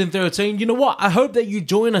for season 13. You know what? I hope that you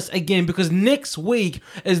join us again because next week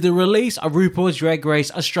is the release of RuPaul's Drag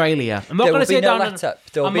Race Australia. I'm not going to say down under.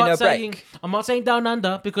 There will be no break. I'm not saying down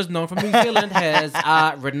under because no one from New Zealand has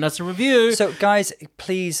written us a review. So, guys,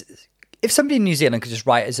 please, if somebody in New Zealand could just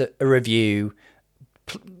write us a review,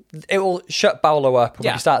 it will shut Paolo up and we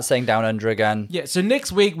can start saying Down Under again. Yeah, so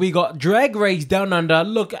next week we got Drag Race Down Under.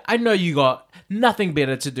 Look, I know you got nothing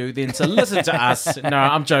better to do than to listen to us. No,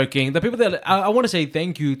 I'm joking. The people that I want to say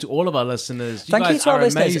thank you to all of our listeners. Thank you to our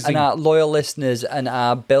listeners and our loyal listeners and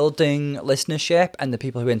our building listenership and the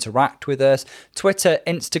people who interact with us. Twitter,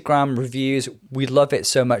 Instagram, reviews. We love it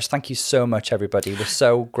so much. Thank you so much, everybody. We're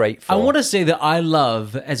so grateful. I want to say that I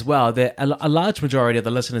love as well that a large majority of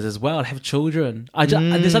the listeners as well have children.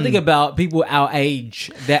 There's something about people our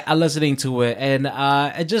age that are listening to it, and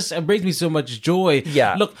it brings me so much joy.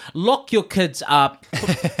 Yeah. Look, lock your kids up,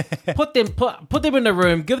 put them in a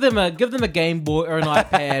room, give them a Game Boy or an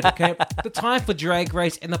iPad. Okay, the time for Drag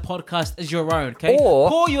Race and the podcast is your own. Okay, or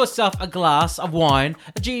pour yourself a glass of wine,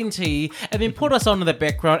 a G&T, and then put us on in the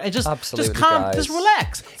background and just calm, just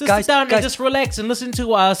relax, sit down and just relax and listen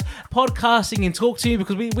to us podcasting and talk to you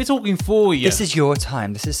because we're talking for you. This is your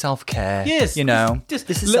time. This is self-care. Yes, you know, this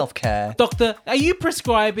is self-care. Doctor, are you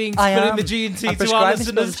prescribing Spilling the G&T I'm to our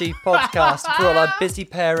listeners? Spilling the G podcast for all our busy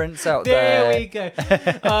parents out there. There we go.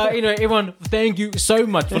 Everyone, thank you so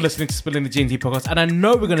much for listening to Spilling the G&T podcast, and I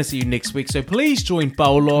know we're going to see you next week, so please join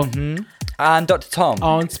Paolo and Dr. Tom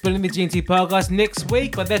on Spilling the G&T podcast next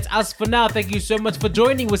week. But that's us for now. Thank you so much for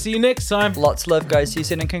joining. We'll see you next time. Lots of love, guys. See you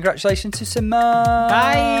soon, and congratulations to Simone.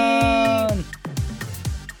 Bye.